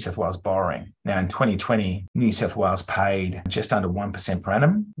of New South Wales borrowing. Now, in 2020, New South Wales paid just under 1% per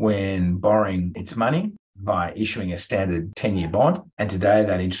annum when borrowing its money by issuing a standard 10-year bond. And today,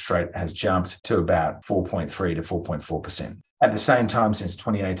 that interest rate has jumped to about 4.3 to 4.4%. At the same time, since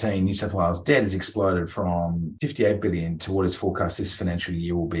 2018, New South Wales debt has exploded from $58 billion to what is forecast this financial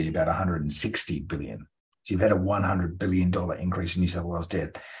year will be about $160 billion. So you've had a $100 billion increase in New South Wales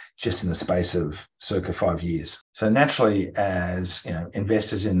debt just in the space of circa 5 years. So naturally, as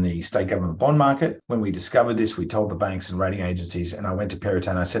investors in the state government bond market, when we discovered this, we told the banks and rating agencies, and I went to Perrottet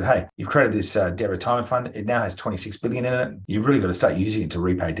and I said, hey, you've created this debt retirement fund. It now has $26 billion in it. You've really got to start using it to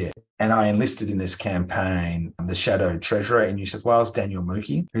repay debt. And I enlisted in this campaign the shadow treasurer in New South Wales, Daniel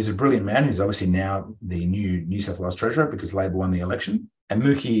Mookhey, who's a brilliant man, who's obviously now the new New South Wales treasurer because Labor won the election. And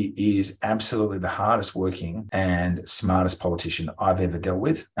Mookhey is absolutely the hardest working and smartest politician I've ever dealt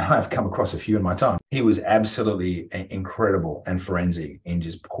with. And I've come across a few in my time. He was absolutely incredible and forensic in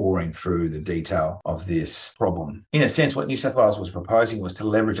just pouring through the detail of this problem. In a sense, what New South Wales was proposing was to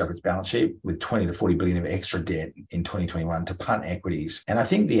leverage up its balance sheet with 20 to 40 billion of extra debt in 2021 to punt equities. And I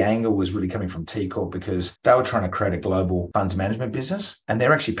think the angle was really coming from T Corp because they were trying to create a global funds management business. And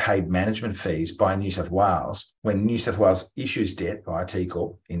they're actually paid management fees by New South Wales when New South Wales issues debt via T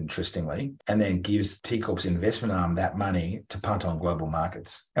Corp, interestingly, and then gives T Corp's investment arm that money to punt on global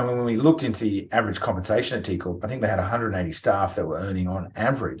markets. And when we looked into the average compensation at T Corp, I think they had 180 staff that were earning on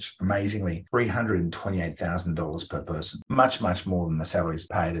average, amazingly, $328,000 per person, much more than the salaries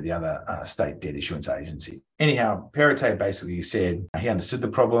paid at the other state debt issuance agency. Anyhow, Perrottet basically said he understood the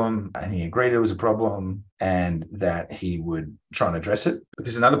problem and he agreed it was a problem and that he would try and address it.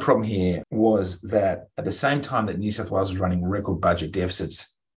 Because another problem here was that at the same time that New South Wales was running record budget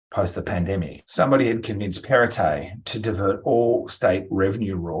deficits post the pandemic, somebody had convinced Perrottet to divert all state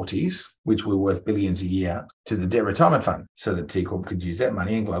revenue royalties, which were worth billions a year, to the debt retirement fund so that T Corp could use that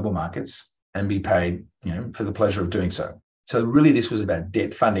money in global markets and be paid, for the pleasure of doing so. So really, this was about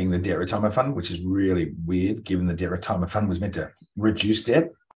debt funding the debt retirement fund, which is really weird given the debt retirement fund was meant to reduce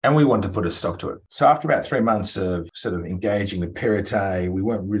debt. And we wanted to put a stop to it. So after about 3 months of sort of engaging with Perrottet, we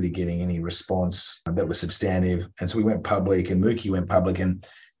weren't really getting any response that was substantive. And so we went public and Mookhey went public, and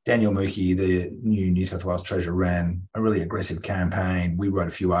Daniel Mookhey, the new New South Wales treasurer, ran a really aggressive campaign. We wrote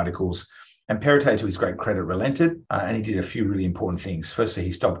a few articles. And Perrottet, to his great credit, relented, and he did a few really important things. Firstly,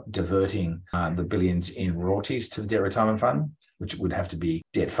 he stopped diverting the billions in royalties to the debt retirement fund, which would have to be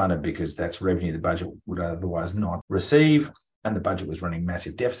debt funded because that's revenue the budget would otherwise not receive. And the budget was running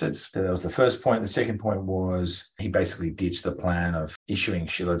massive deficits. So that was the first point. The second point was he basically ditched the plan of issuing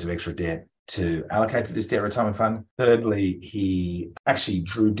shitloads of extra debt to allocate to this debt retirement fund. Thirdly, he actually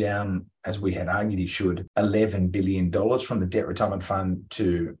drew down, as we had argued he should, $11 billion from the debt retirement fund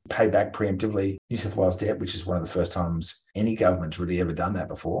to pay back preemptively New South Wales debt, which is one of the first times any government's really ever done that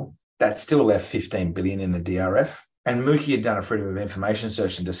before. That still left $15 billion in the DRF. And Mookhey had done a Freedom of Information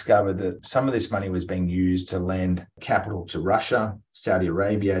search and discovered that some of this money was being used to lend capital to Russia, Saudi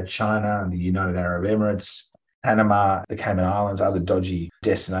Arabia, China, the United Arab Emirates, Panama, the Cayman Islands, other dodgy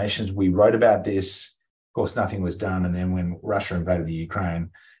destinations. We wrote about this. Of course, nothing was done. And then when Russia invaded the Ukraine,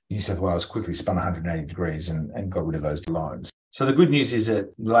 New South Wales quickly spun 180 degrees and got rid of those loans. So the good news is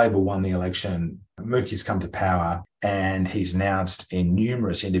that Labor won the election. Mookhey's come to power and he's announced in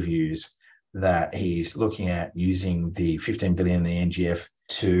numerous interviews that he's looking at using the $15 billion in the NGF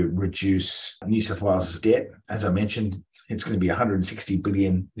to reduce New South Wales' debt. As I mentioned, it's going to be $160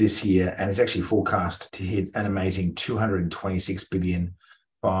 billion this year, and it's actually forecast to hit an amazing $226 billion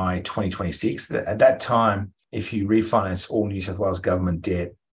by 2026. At that time, if you refinance all New South Wales government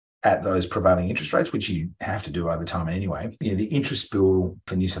debt at those prevailing interest rates, which you have to do over time anyway, the interest bill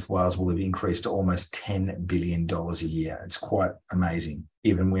for New South Wales will have increased to almost $10 billion a year. It's quite amazing,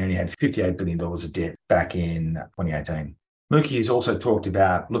 even we only had $58 billion of debt back in 2018. Mookhey has also talked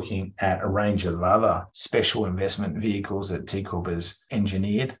about looking at a range of other special investment vehicles that T Corp has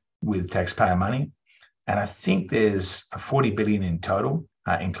engineered with taxpayer money. And I think there's $40 billion in total.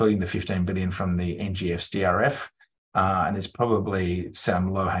 including the 15 billion from the NGF's DRF. And there's probably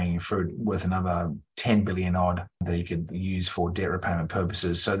some low-hanging fruit worth another 10 billion odd that you could use for debt repayment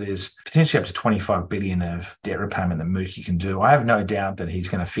purposes. So there's potentially up to 25 billion of debt repayment that Mookie can do. I have no doubt that he's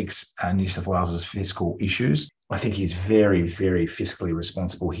going to fix New South Wales's fiscal issues. I think he's very, very fiscally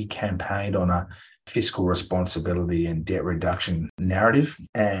responsible. He campaigned on a fiscal responsibility and debt reduction narrative.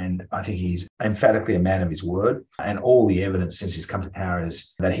 And I think he's emphatically a man of his word. And all the evidence since he's come to power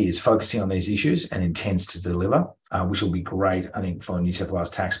is that he is focusing on these issues and intends to deliver, which will be great, I think, for New South Wales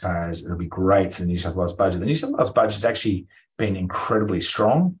taxpayers. It'll be great for the New South Wales budget. The New South Wales budget has actually been incredibly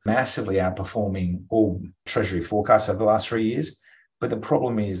strong, massively outperforming all Treasury forecasts over the last 3 years. But the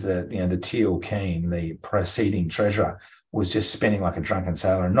problem is that, the Teal Keane, the preceding treasurer, was just spending like a drunken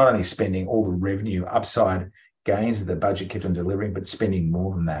sailor, and not only spending all the revenue upside gains that the budget kept on delivering, but spending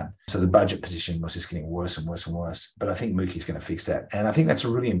more than that. So the budget position was just getting worse and worse and worse. But I think Mookie's going to fix that. And I think that's a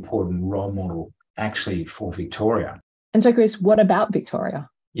really important role model actually for Victoria. And so, Chris, what about Victoria?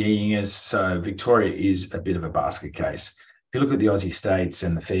 Yeah, Yingers. So Victoria is a bit of a basket case. If you look at the Aussie states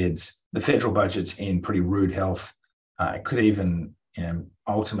and the feds, the federal budget's in pretty rude health. It could even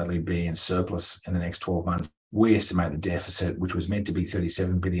ultimately be in surplus in the next 12 months. We estimate the deficit, which was meant to be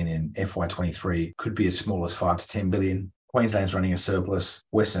 37 billion in FY23, could be as small as 5 to 10 billion. Queensland's running a surplus.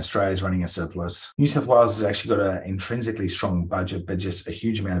 Western Australia's running a surplus. New South Wales has actually got an intrinsically strong budget, but just a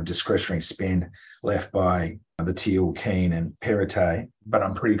huge amount of discretionary spend left by the Teal, Keane and Perrottet. But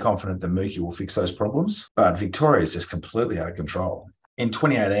I'm pretty confident that Mookie will fix those problems. But Victoria is just completely out of control. In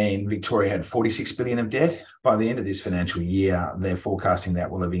 2018, Victoria had 46 billion of debt. By the end of this financial year, they're forecasting that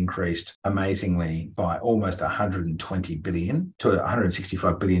will have increased amazingly by almost 120 billion to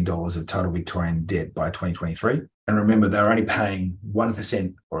 $165 billion of total Victorian debt by 2023. And remember, they're only paying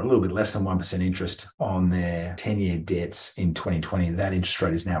 1% or a little bit less than 1% interest on their 10-year debts in 2020. That interest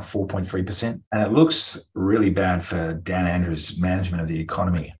rate is now 4.3%. And it looks really bad for Dan Andrews' management of the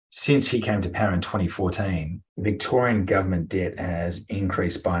economy. Since he came to power in 2014, Victorian government debt has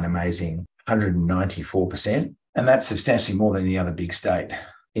increased by an amazing 194%. And that's substantially more than any other big state.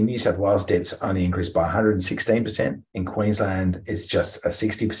 In New South Wales, debt's only increased by 116%. In Queensland, it's just a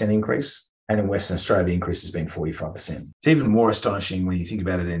 60% increase. And in Western Australia, the increase has been 45%. It's even more astonishing when you think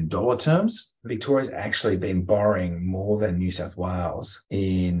about it in dollar terms. Victoria's actually been borrowing more than New South Wales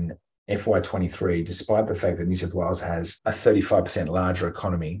in FY23, despite the fact that New South Wales has a 35% larger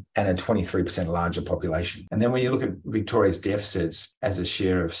economy and a 23% larger population. And then when you look at Victoria's deficits as a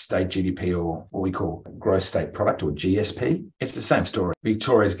share of state GDP, or what we call gross state product, or GSP, it's the same story.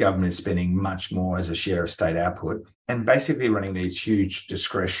 Victoria's government is spending much more as a share of state output and basically running these huge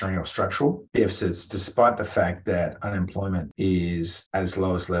discretionary or structural deficits, despite the fact that unemployment is at its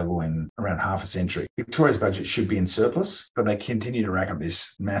lowest level in around half a century. Victoria's budget should be in surplus, but they continue to rack up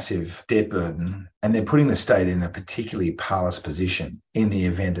this massive debt burden, and they're putting the state in a particularly parlous position in the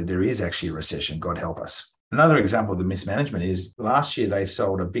event that there is actually a recession, God help us. Another example of the mismanagement is last year they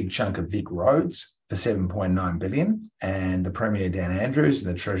sold a big chunk of Vic roads for 7.9 billion, and the Premier Dan Andrews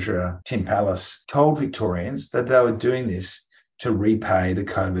and the Treasurer Tim Pallas told Victorians that they were doing this to repay the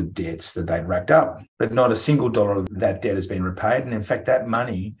COVID debts that they'd racked up. But not a single dollar of that debt has been repaid. And in fact, that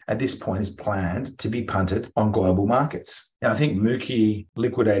money at this point is planned to be punted on global markets. Now, I think Mookie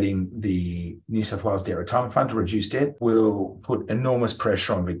liquidating the New South Wales Debt Retirement Fund to reduce debt will put enormous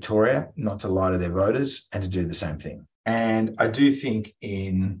pressure on Victoria not to lie to their voters and to do the same thing. And I do think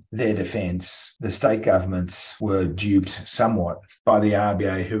in their defence, the state governments were duped somewhat by the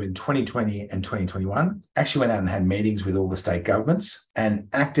RBA, who in 2020 and 2021 actually went out and had meetings with all the state governments and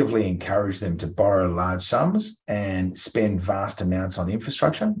actively encouraged them to borrow large sums and spend vast amounts on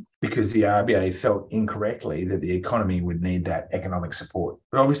infrastructure, because the RBA felt incorrectly that the economy would need that economic support.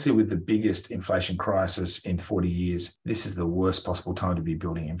 But obviously, with the biggest inflation crisis in 40 years, this is the worst possible time to be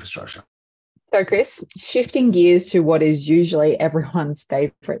building infrastructure. So, Chris, shifting gears to what is usually everyone's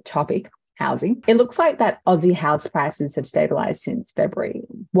favourite topic, housing. It looks like that Aussie house prices have stabilised since February.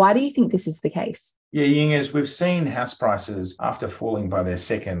 Why do you think this is the case? Yeah, Yingers, we've seen house prices, after falling by their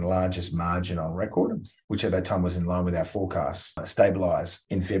second largest margin on record, which at that time was in line with our forecasts, stabilise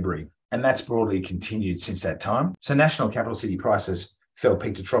in February. And that's broadly continued since that time. So national capital city prices fell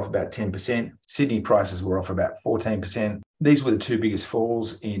peak to trough about 10%. Sydney prices were off about 14%. These were the two biggest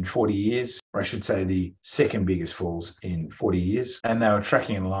falls in 40 years, or I should say the second biggest falls in 40 years. And they were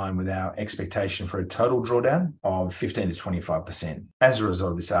tracking in line with our expectation for a total drawdown of 15 to 25% as a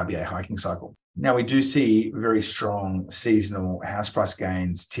result of this RBA hiking cycle. Now, we do see very strong seasonal house price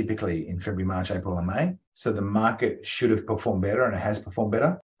gains typically in February, March, April and May. So the market should have performed better, and it has performed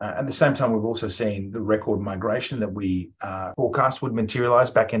better. At the same time, we've also seen the record migration that we forecast would materialise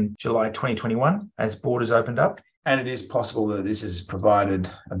back in July 2021 as borders opened up. And it is possible that this has provided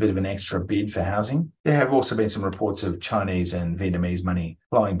a bit of an extra bid for housing. There have also been some reports of Chinese and Vietnamese money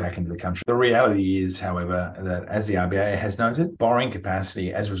flowing back into the country. The reality is, however, that as the RBA has noted, borrowing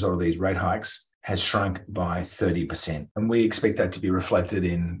capacity as a result of these rate hikes has shrunk by 30%. And we expect that to be reflected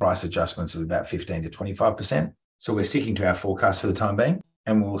in price adjustments of about 15 to 25%. So we're sticking to our forecast for the time being,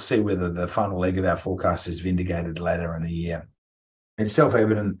 and we'll see whether the final leg of our forecast is vindicated later in the year. It's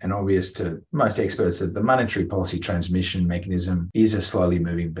self-evident and obvious to most experts that the monetary policy transmission mechanism is a slowly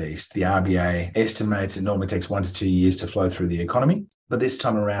moving beast. The RBA estimates it normally takes 1 to 2 years to flow through the economy. But this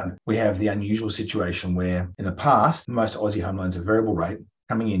time around, we have the unusual situation where in the past, most Aussie home loans are variable rate.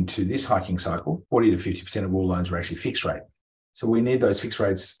 Coming into this hiking cycle, 40 to 50% of all loans were actually fixed rate. So we need those fixed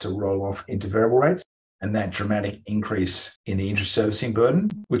rates to roll off into variable rates. And that dramatic increase in the interest servicing burden,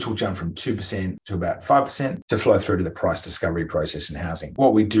 which will jump from 2% to about 5%, to flow through to the price discovery process in housing.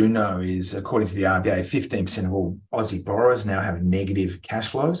 What we do know is, according to the RBA, 15% of all Aussie borrowers now have negative cash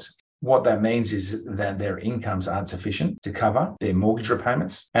flows. What that means is that their incomes aren't sufficient to cover their mortgage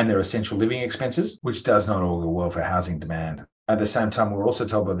repayments and their essential living expenses, which does not augur well for housing demand. At the same time, we're also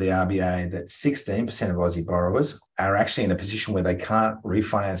told by the RBA that 16% of Aussie borrowers are actually in a position where they can't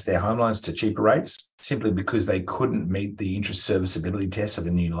refinance their home loans to cheaper rates simply because they couldn't meet the interest serviceability tests of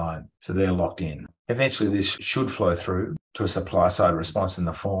a new loan. So they're locked in. Eventually, this should flow through to a supply side response in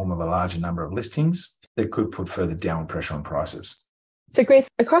the form of a larger number of listings that could put further downward pressure on prices. So, Chris,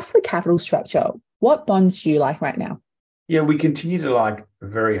 across the capital structure, what bonds do you like right now? Yeah, we continue to like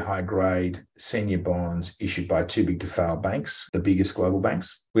very high grade senior bonds issued by too big to fail banks, the biggest global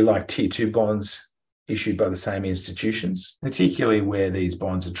banks. We like tier 2 bonds issued by the same institutions, particularly where these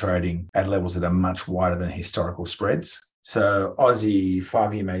bonds are trading at levels that are much wider than historical spreads. So Aussie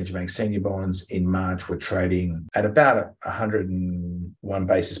 5-year major bank senior bonds in March were trading at about 101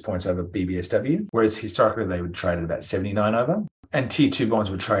 basis points over BBSW, whereas historically they would trade at about 79 over. And tier 2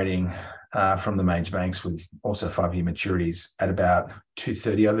 bonds were trading from the major banks with also 5-year maturities at about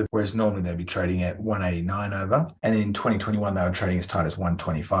 230 over, whereas normally they'd be trading at 189 over. And in 2021, they were trading as tight as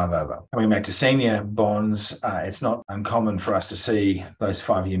 125 over. Coming back to senior bonds, it's not uncommon for us to see those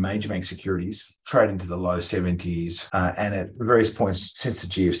 5-year major bank securities trade into the low 70s. And at various points since the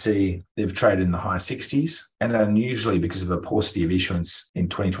GFC, they've traded in the high 60s. And unusually, because of a paucity of issuance in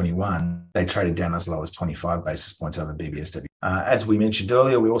 2021, they traded down as low as 25 basis points over BBSW. As we mentioned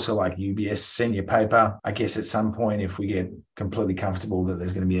earlier, we also like UBS senior paper. I guess at some point, if we get completely comfortable that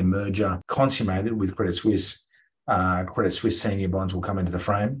there's going to be a merger consummated with Credit Suisse senior bonds will come into the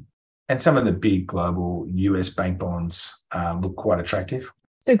frame. And some of the big global US bank bonds look quite attractive.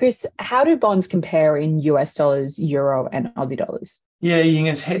 So, Chris, how do bonds compare in US dollars, euro, and Aussie dollars? Yeah, you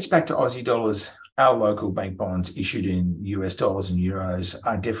can hedge back to Aussie dollars. Our local bank bonds issued in US dollars and euros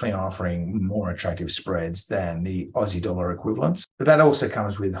are definitely offering more attractive spreads than the Aussie dollar equivalents. But that also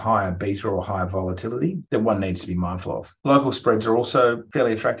comes with higher beta or higher volatility that one needs to be mindful of. Local spreads are also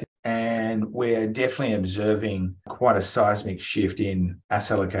fairly attractive. And we're definitely observing quite a seismic shift in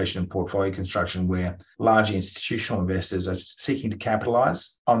asset allocation and portfolio construction where large institutional investors are seeking to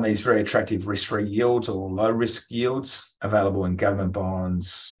capitalize on these very attractive risk-free yields or low-risk yields available in government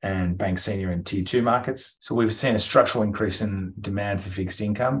bonds and bank senior and tier 2 markets. So we've seen a structural increase in demand for fixed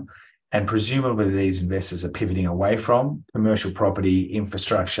income. And presumably these investors are pivoting away from commercial property,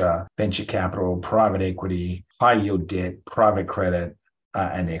 infrastructure, venture capital, private equity, high yield debt, private credit,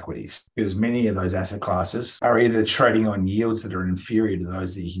 and equities, because many of those asset classes are either trading on yields that are inferior to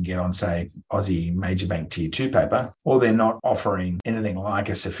those that you can get on, say, Aussie major bank tier 2 paper, or they're not offering anything like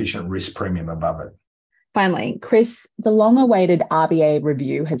a sufficient risk premium above it. Finally, Chris, the long-awaited RBA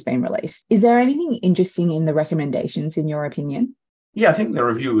review has been released. Is there anything interesting in the recommendations, in your opinion? Yeah, I think the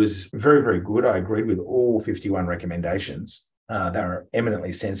review was very, very good. I agreed with all 51 recommendations. They were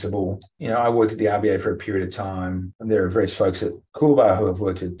eminently sensible. I worked at the RBA for a period of time, and there are various folks at Coolabah who have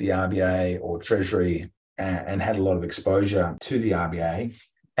worked at the RBA or Treasury and had a lot of exposure to the RBA.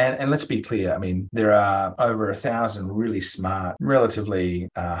 And let's be clear, there are over 1,000 really smart, relatively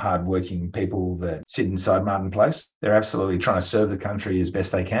hardworking people that sit inside Martin Place. They're absolutely trying to serve the country as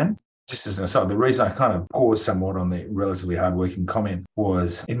best they can. Just as an aside, the reason I kind of paused somewhat on the relatively hardworking comment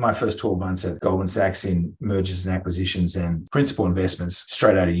was in my first 12 months at Goldman Sachs in mergers and acquisitions and principal investments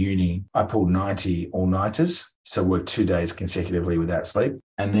straight out of uni, I pulled 90 all-nighters, so worked 2 days consecutively without sleep.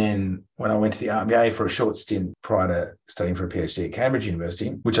 And then when I went to the RBA for a short stint prior to studying for a PhD at Cambridge University,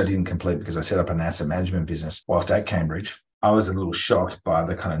 which I didn't complete because I set up an asset management business whilst at Cambridge, I was a little shocked by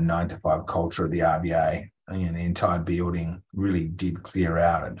the kind of 9 to 5 culture of the RBA. the entire building really did clear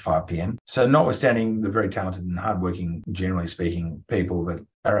out at 5 p.m. So notwithstanding the very talented and hardworking, generally speaking, people that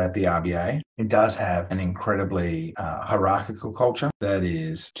are at the RBA, it does have an incredibly hierarchical culture that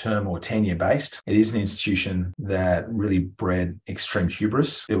is term or tenure based. It is an institution that really bred extreme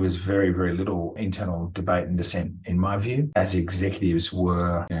hubris. There was very, very little internal debate and dissent, in my view, as executives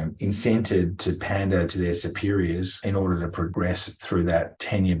were incented to pander to their superiors in order to progress through that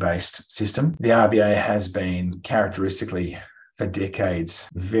tenure-based system. The RBA has been characteristically for decades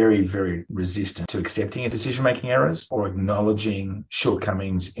very, very resistant to accepting decision-making errors or acknowledging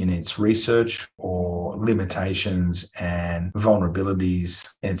shortcomings in its research or limitations and vulnerabilities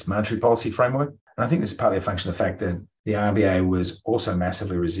in its monetary policy framework. And I think this is partly a function of the fact that the RBA was also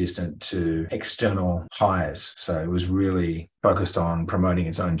massively resistant to external hires. So it was really focused on promoting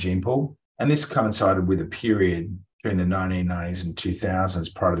its own gene pool. And this coincided with a period during the 1990s and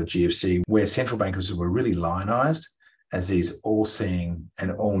 2000s prior to the GFC where central bankers were really lionized as these all-seeing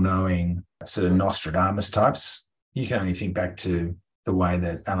and all-knowing sort of Nostradamus types. You can only think back to the way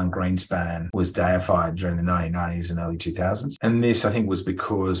that Alan Greenspan was deified during the 1990s and early 2000s. And this, I think, was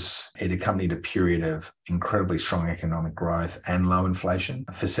because it accompanied a period of incredibly strong economic growth and low inflation,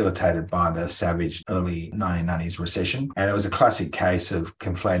 facilitated by the savage early 1990s recession. And it was a classic case of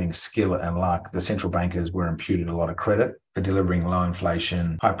conflating skill and luck. The central bankers were imputed a lot of credit for delivering low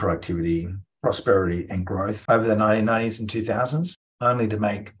inflation, high productivity, prosperity and growth over the 1990s and 2000s, only to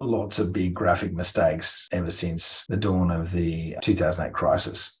make lots of big graphic mistakes ever since the dawn of the 2008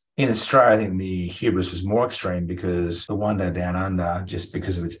 crisis. In Australia, I think the hubris was more extreme because the wonder down under, just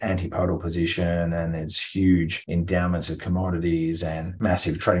because of its antipodal position and its huge endowments of commodities and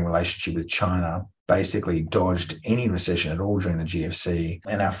massive trading relationship with China, basically dodged any recession at all during the GFC.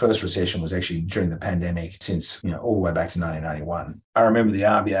 And our first recession was actually during the pandemic since, all the way back to 1991. I remember the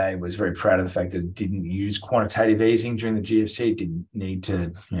RBA was very proud of the fact that it didn't use quantitative easing during the GFC. It didn't need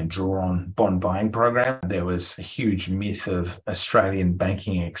to draw on bond buying program. There was a huge myth of Australian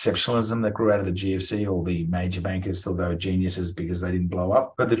banking exceptionalism that grew out of the GFC. All the major bankers thought they were geniuses because they didn't blow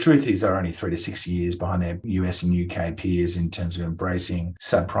up. But the truth is they're only 3 to 6 years behind their US and UK peers in terms of embracing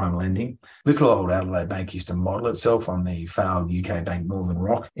subprime lending. Little old Adelaide Bank used to model itself on the failed UK bank Northern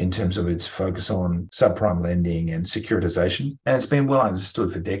Rock in terms of its focus on subprime lending and securitization. And it's been well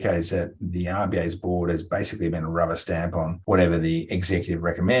understood for decades that the RBA's board has basically been a rubber stamp on whatever the executive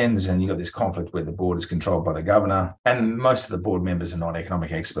recommends. And you've got this conflict where the board is controlled by the governor. And most of the board members are not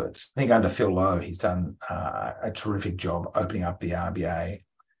economic experts. I think under Phil Lowe, he's done a terrific job opening up the RBA.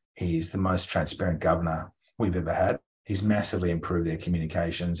 He's the most transparent governor we've ever had. He's massively improved their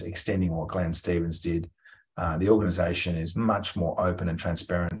communications, extending what Glenn Stevens did. The organisation is much more open and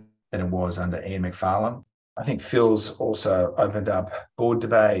transparent than it was under Ian Macfarlane. I think Phil's also opened up board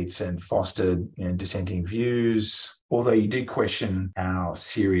debates and fostered dissenting views, although you do question how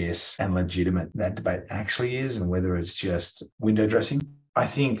serious and legitimate that debate actually is and whether it's just window dressing. I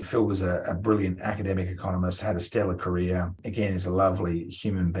think Phil was a brilliant academic economist, had a stellar career. Again, is a lovely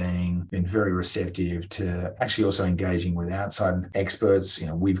human being, been very receptive to actually also engaging with outside experts.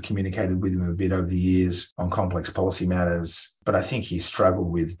 We've communicated with him a bit over the years on complex policy matters, but I think he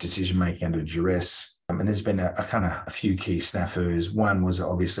struggled with decision-making under duress. And there's been a few key snafus. One was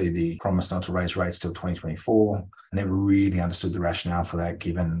obviously the promise not to raise rates till 2024. I never really understood the rationale for that,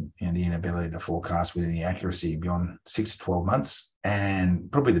 given the inability to forecast with any accuracy beyond 6 to 12 months. And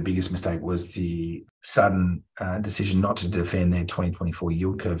probably the biggest mistake was the sudden decision not to defend their 2024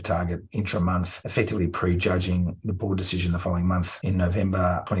 yield curve target intra-month, effectively prejudging the board decision the following month in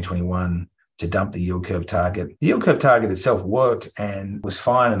November 2021. To dump the yield curve target. The yield curve target itself worked and was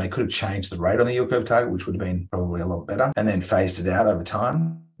fine, and they could have changed the rate on the yield curve target, which would have been probably a lot better, and then phased it out over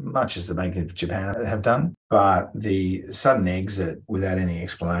time, much as the Bank of Japan have done. But the sudden exit without any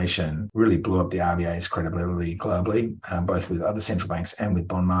explanation really blew up the RBA's credibility globally, both with other central banks and with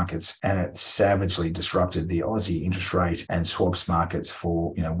bond markets. And it savagely disrupted the Aussie interest rate and swaps markets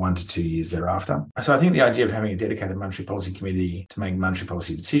for 1 to 2 years thereafter. So I think the idea of having a dedicated monetary policy committee to make monetary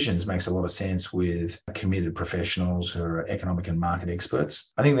policy decisions makes a lot of sense with committed professionals who are economic and market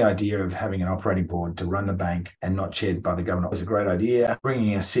experts. I think the idea of having an operating board to run the bank and not chaired by the governor was a great idea.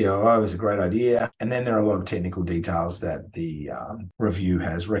 Bringing a COO is a great idea. And then there are a lot of technical details that the review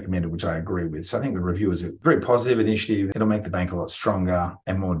has recommended, which I agree with. So I think the review is a very positive initiative. It'll make the bank a lot stronger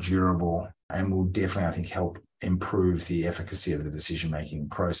and more durable, and will definitely, I think, help improve the efficacy of the decision-making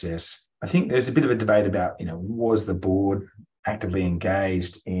process. I think there's a bit of a debate about, was the board actively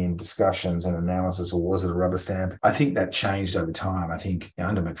engaged in discussions and analysis, or was it a rubber stamp? I think that changed over time. I think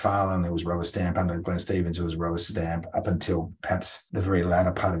under McFarlane, it was rubber stamp. Under Glenn Stevens, it was rubber stamp up until perhaps the very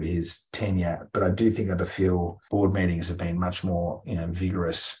latter part of his tenure. But I do think that I feel board meetings have been much more,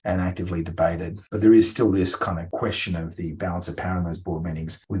 vigorous and actively debated. But there is still this kind of question of the balance of power in those board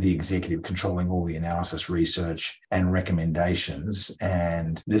meetings, with the executive controlling all the analysis, research, and recommendations.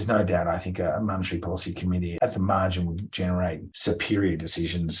 And there's no doubt, I think, a monetary policy committee at the margin would generate superior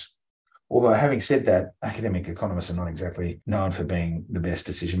decisions. Although, having said that, academic economists are not exactly known for being the best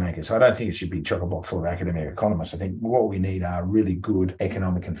decision makers. So I don't think it should be chock-a-block full of academic economists. I think what we need are really good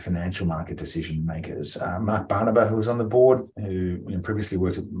economic and financial market decision makers. Mark Barnaby, who was on the board, who previously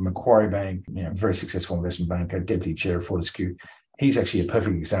worked at Macquarie Bank, very successful investment banker, deputy chair of Fortescue. He's actually a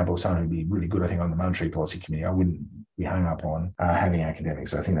perfect example of someone who'd be really good, I think, on the monetary policy committee. I wouldn't be hung up on having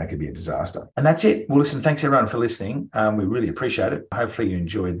academics. I think that could be a disaster. And that's it. Well, listen, thanks everyone for listening. We really appreciate it. Hopefully you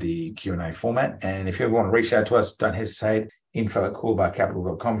enjoyed the Q&A format. And if you ever want to reach out to us, don't hesitate.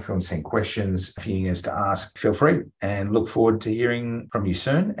 info@coolbarcapital.com. If you want to send questions, if you need to ask, feel free, and look forward to hearing from you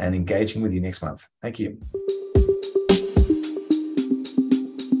soon and engaging with you next month. Thank you.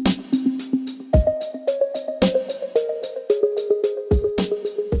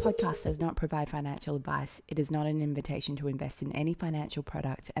 Podcast does not provide financial advice. It is not an invitation to invest in any financial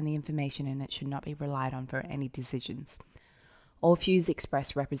product, and the information in it should not be relied on for any decisions. All views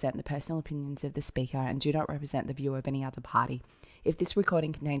expressed represent the personal opinions of the speaker and do not represent the view of any other party. If this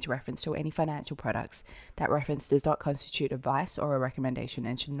recording contains reference to any financial products, that reference does not constitute advice or a recommendation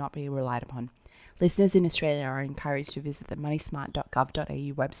and should not be relied upon. Listeners in Australia are encouraged to visit the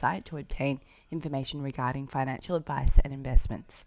moneysmart.gov.au website to obtain information regarding financial advice and investments.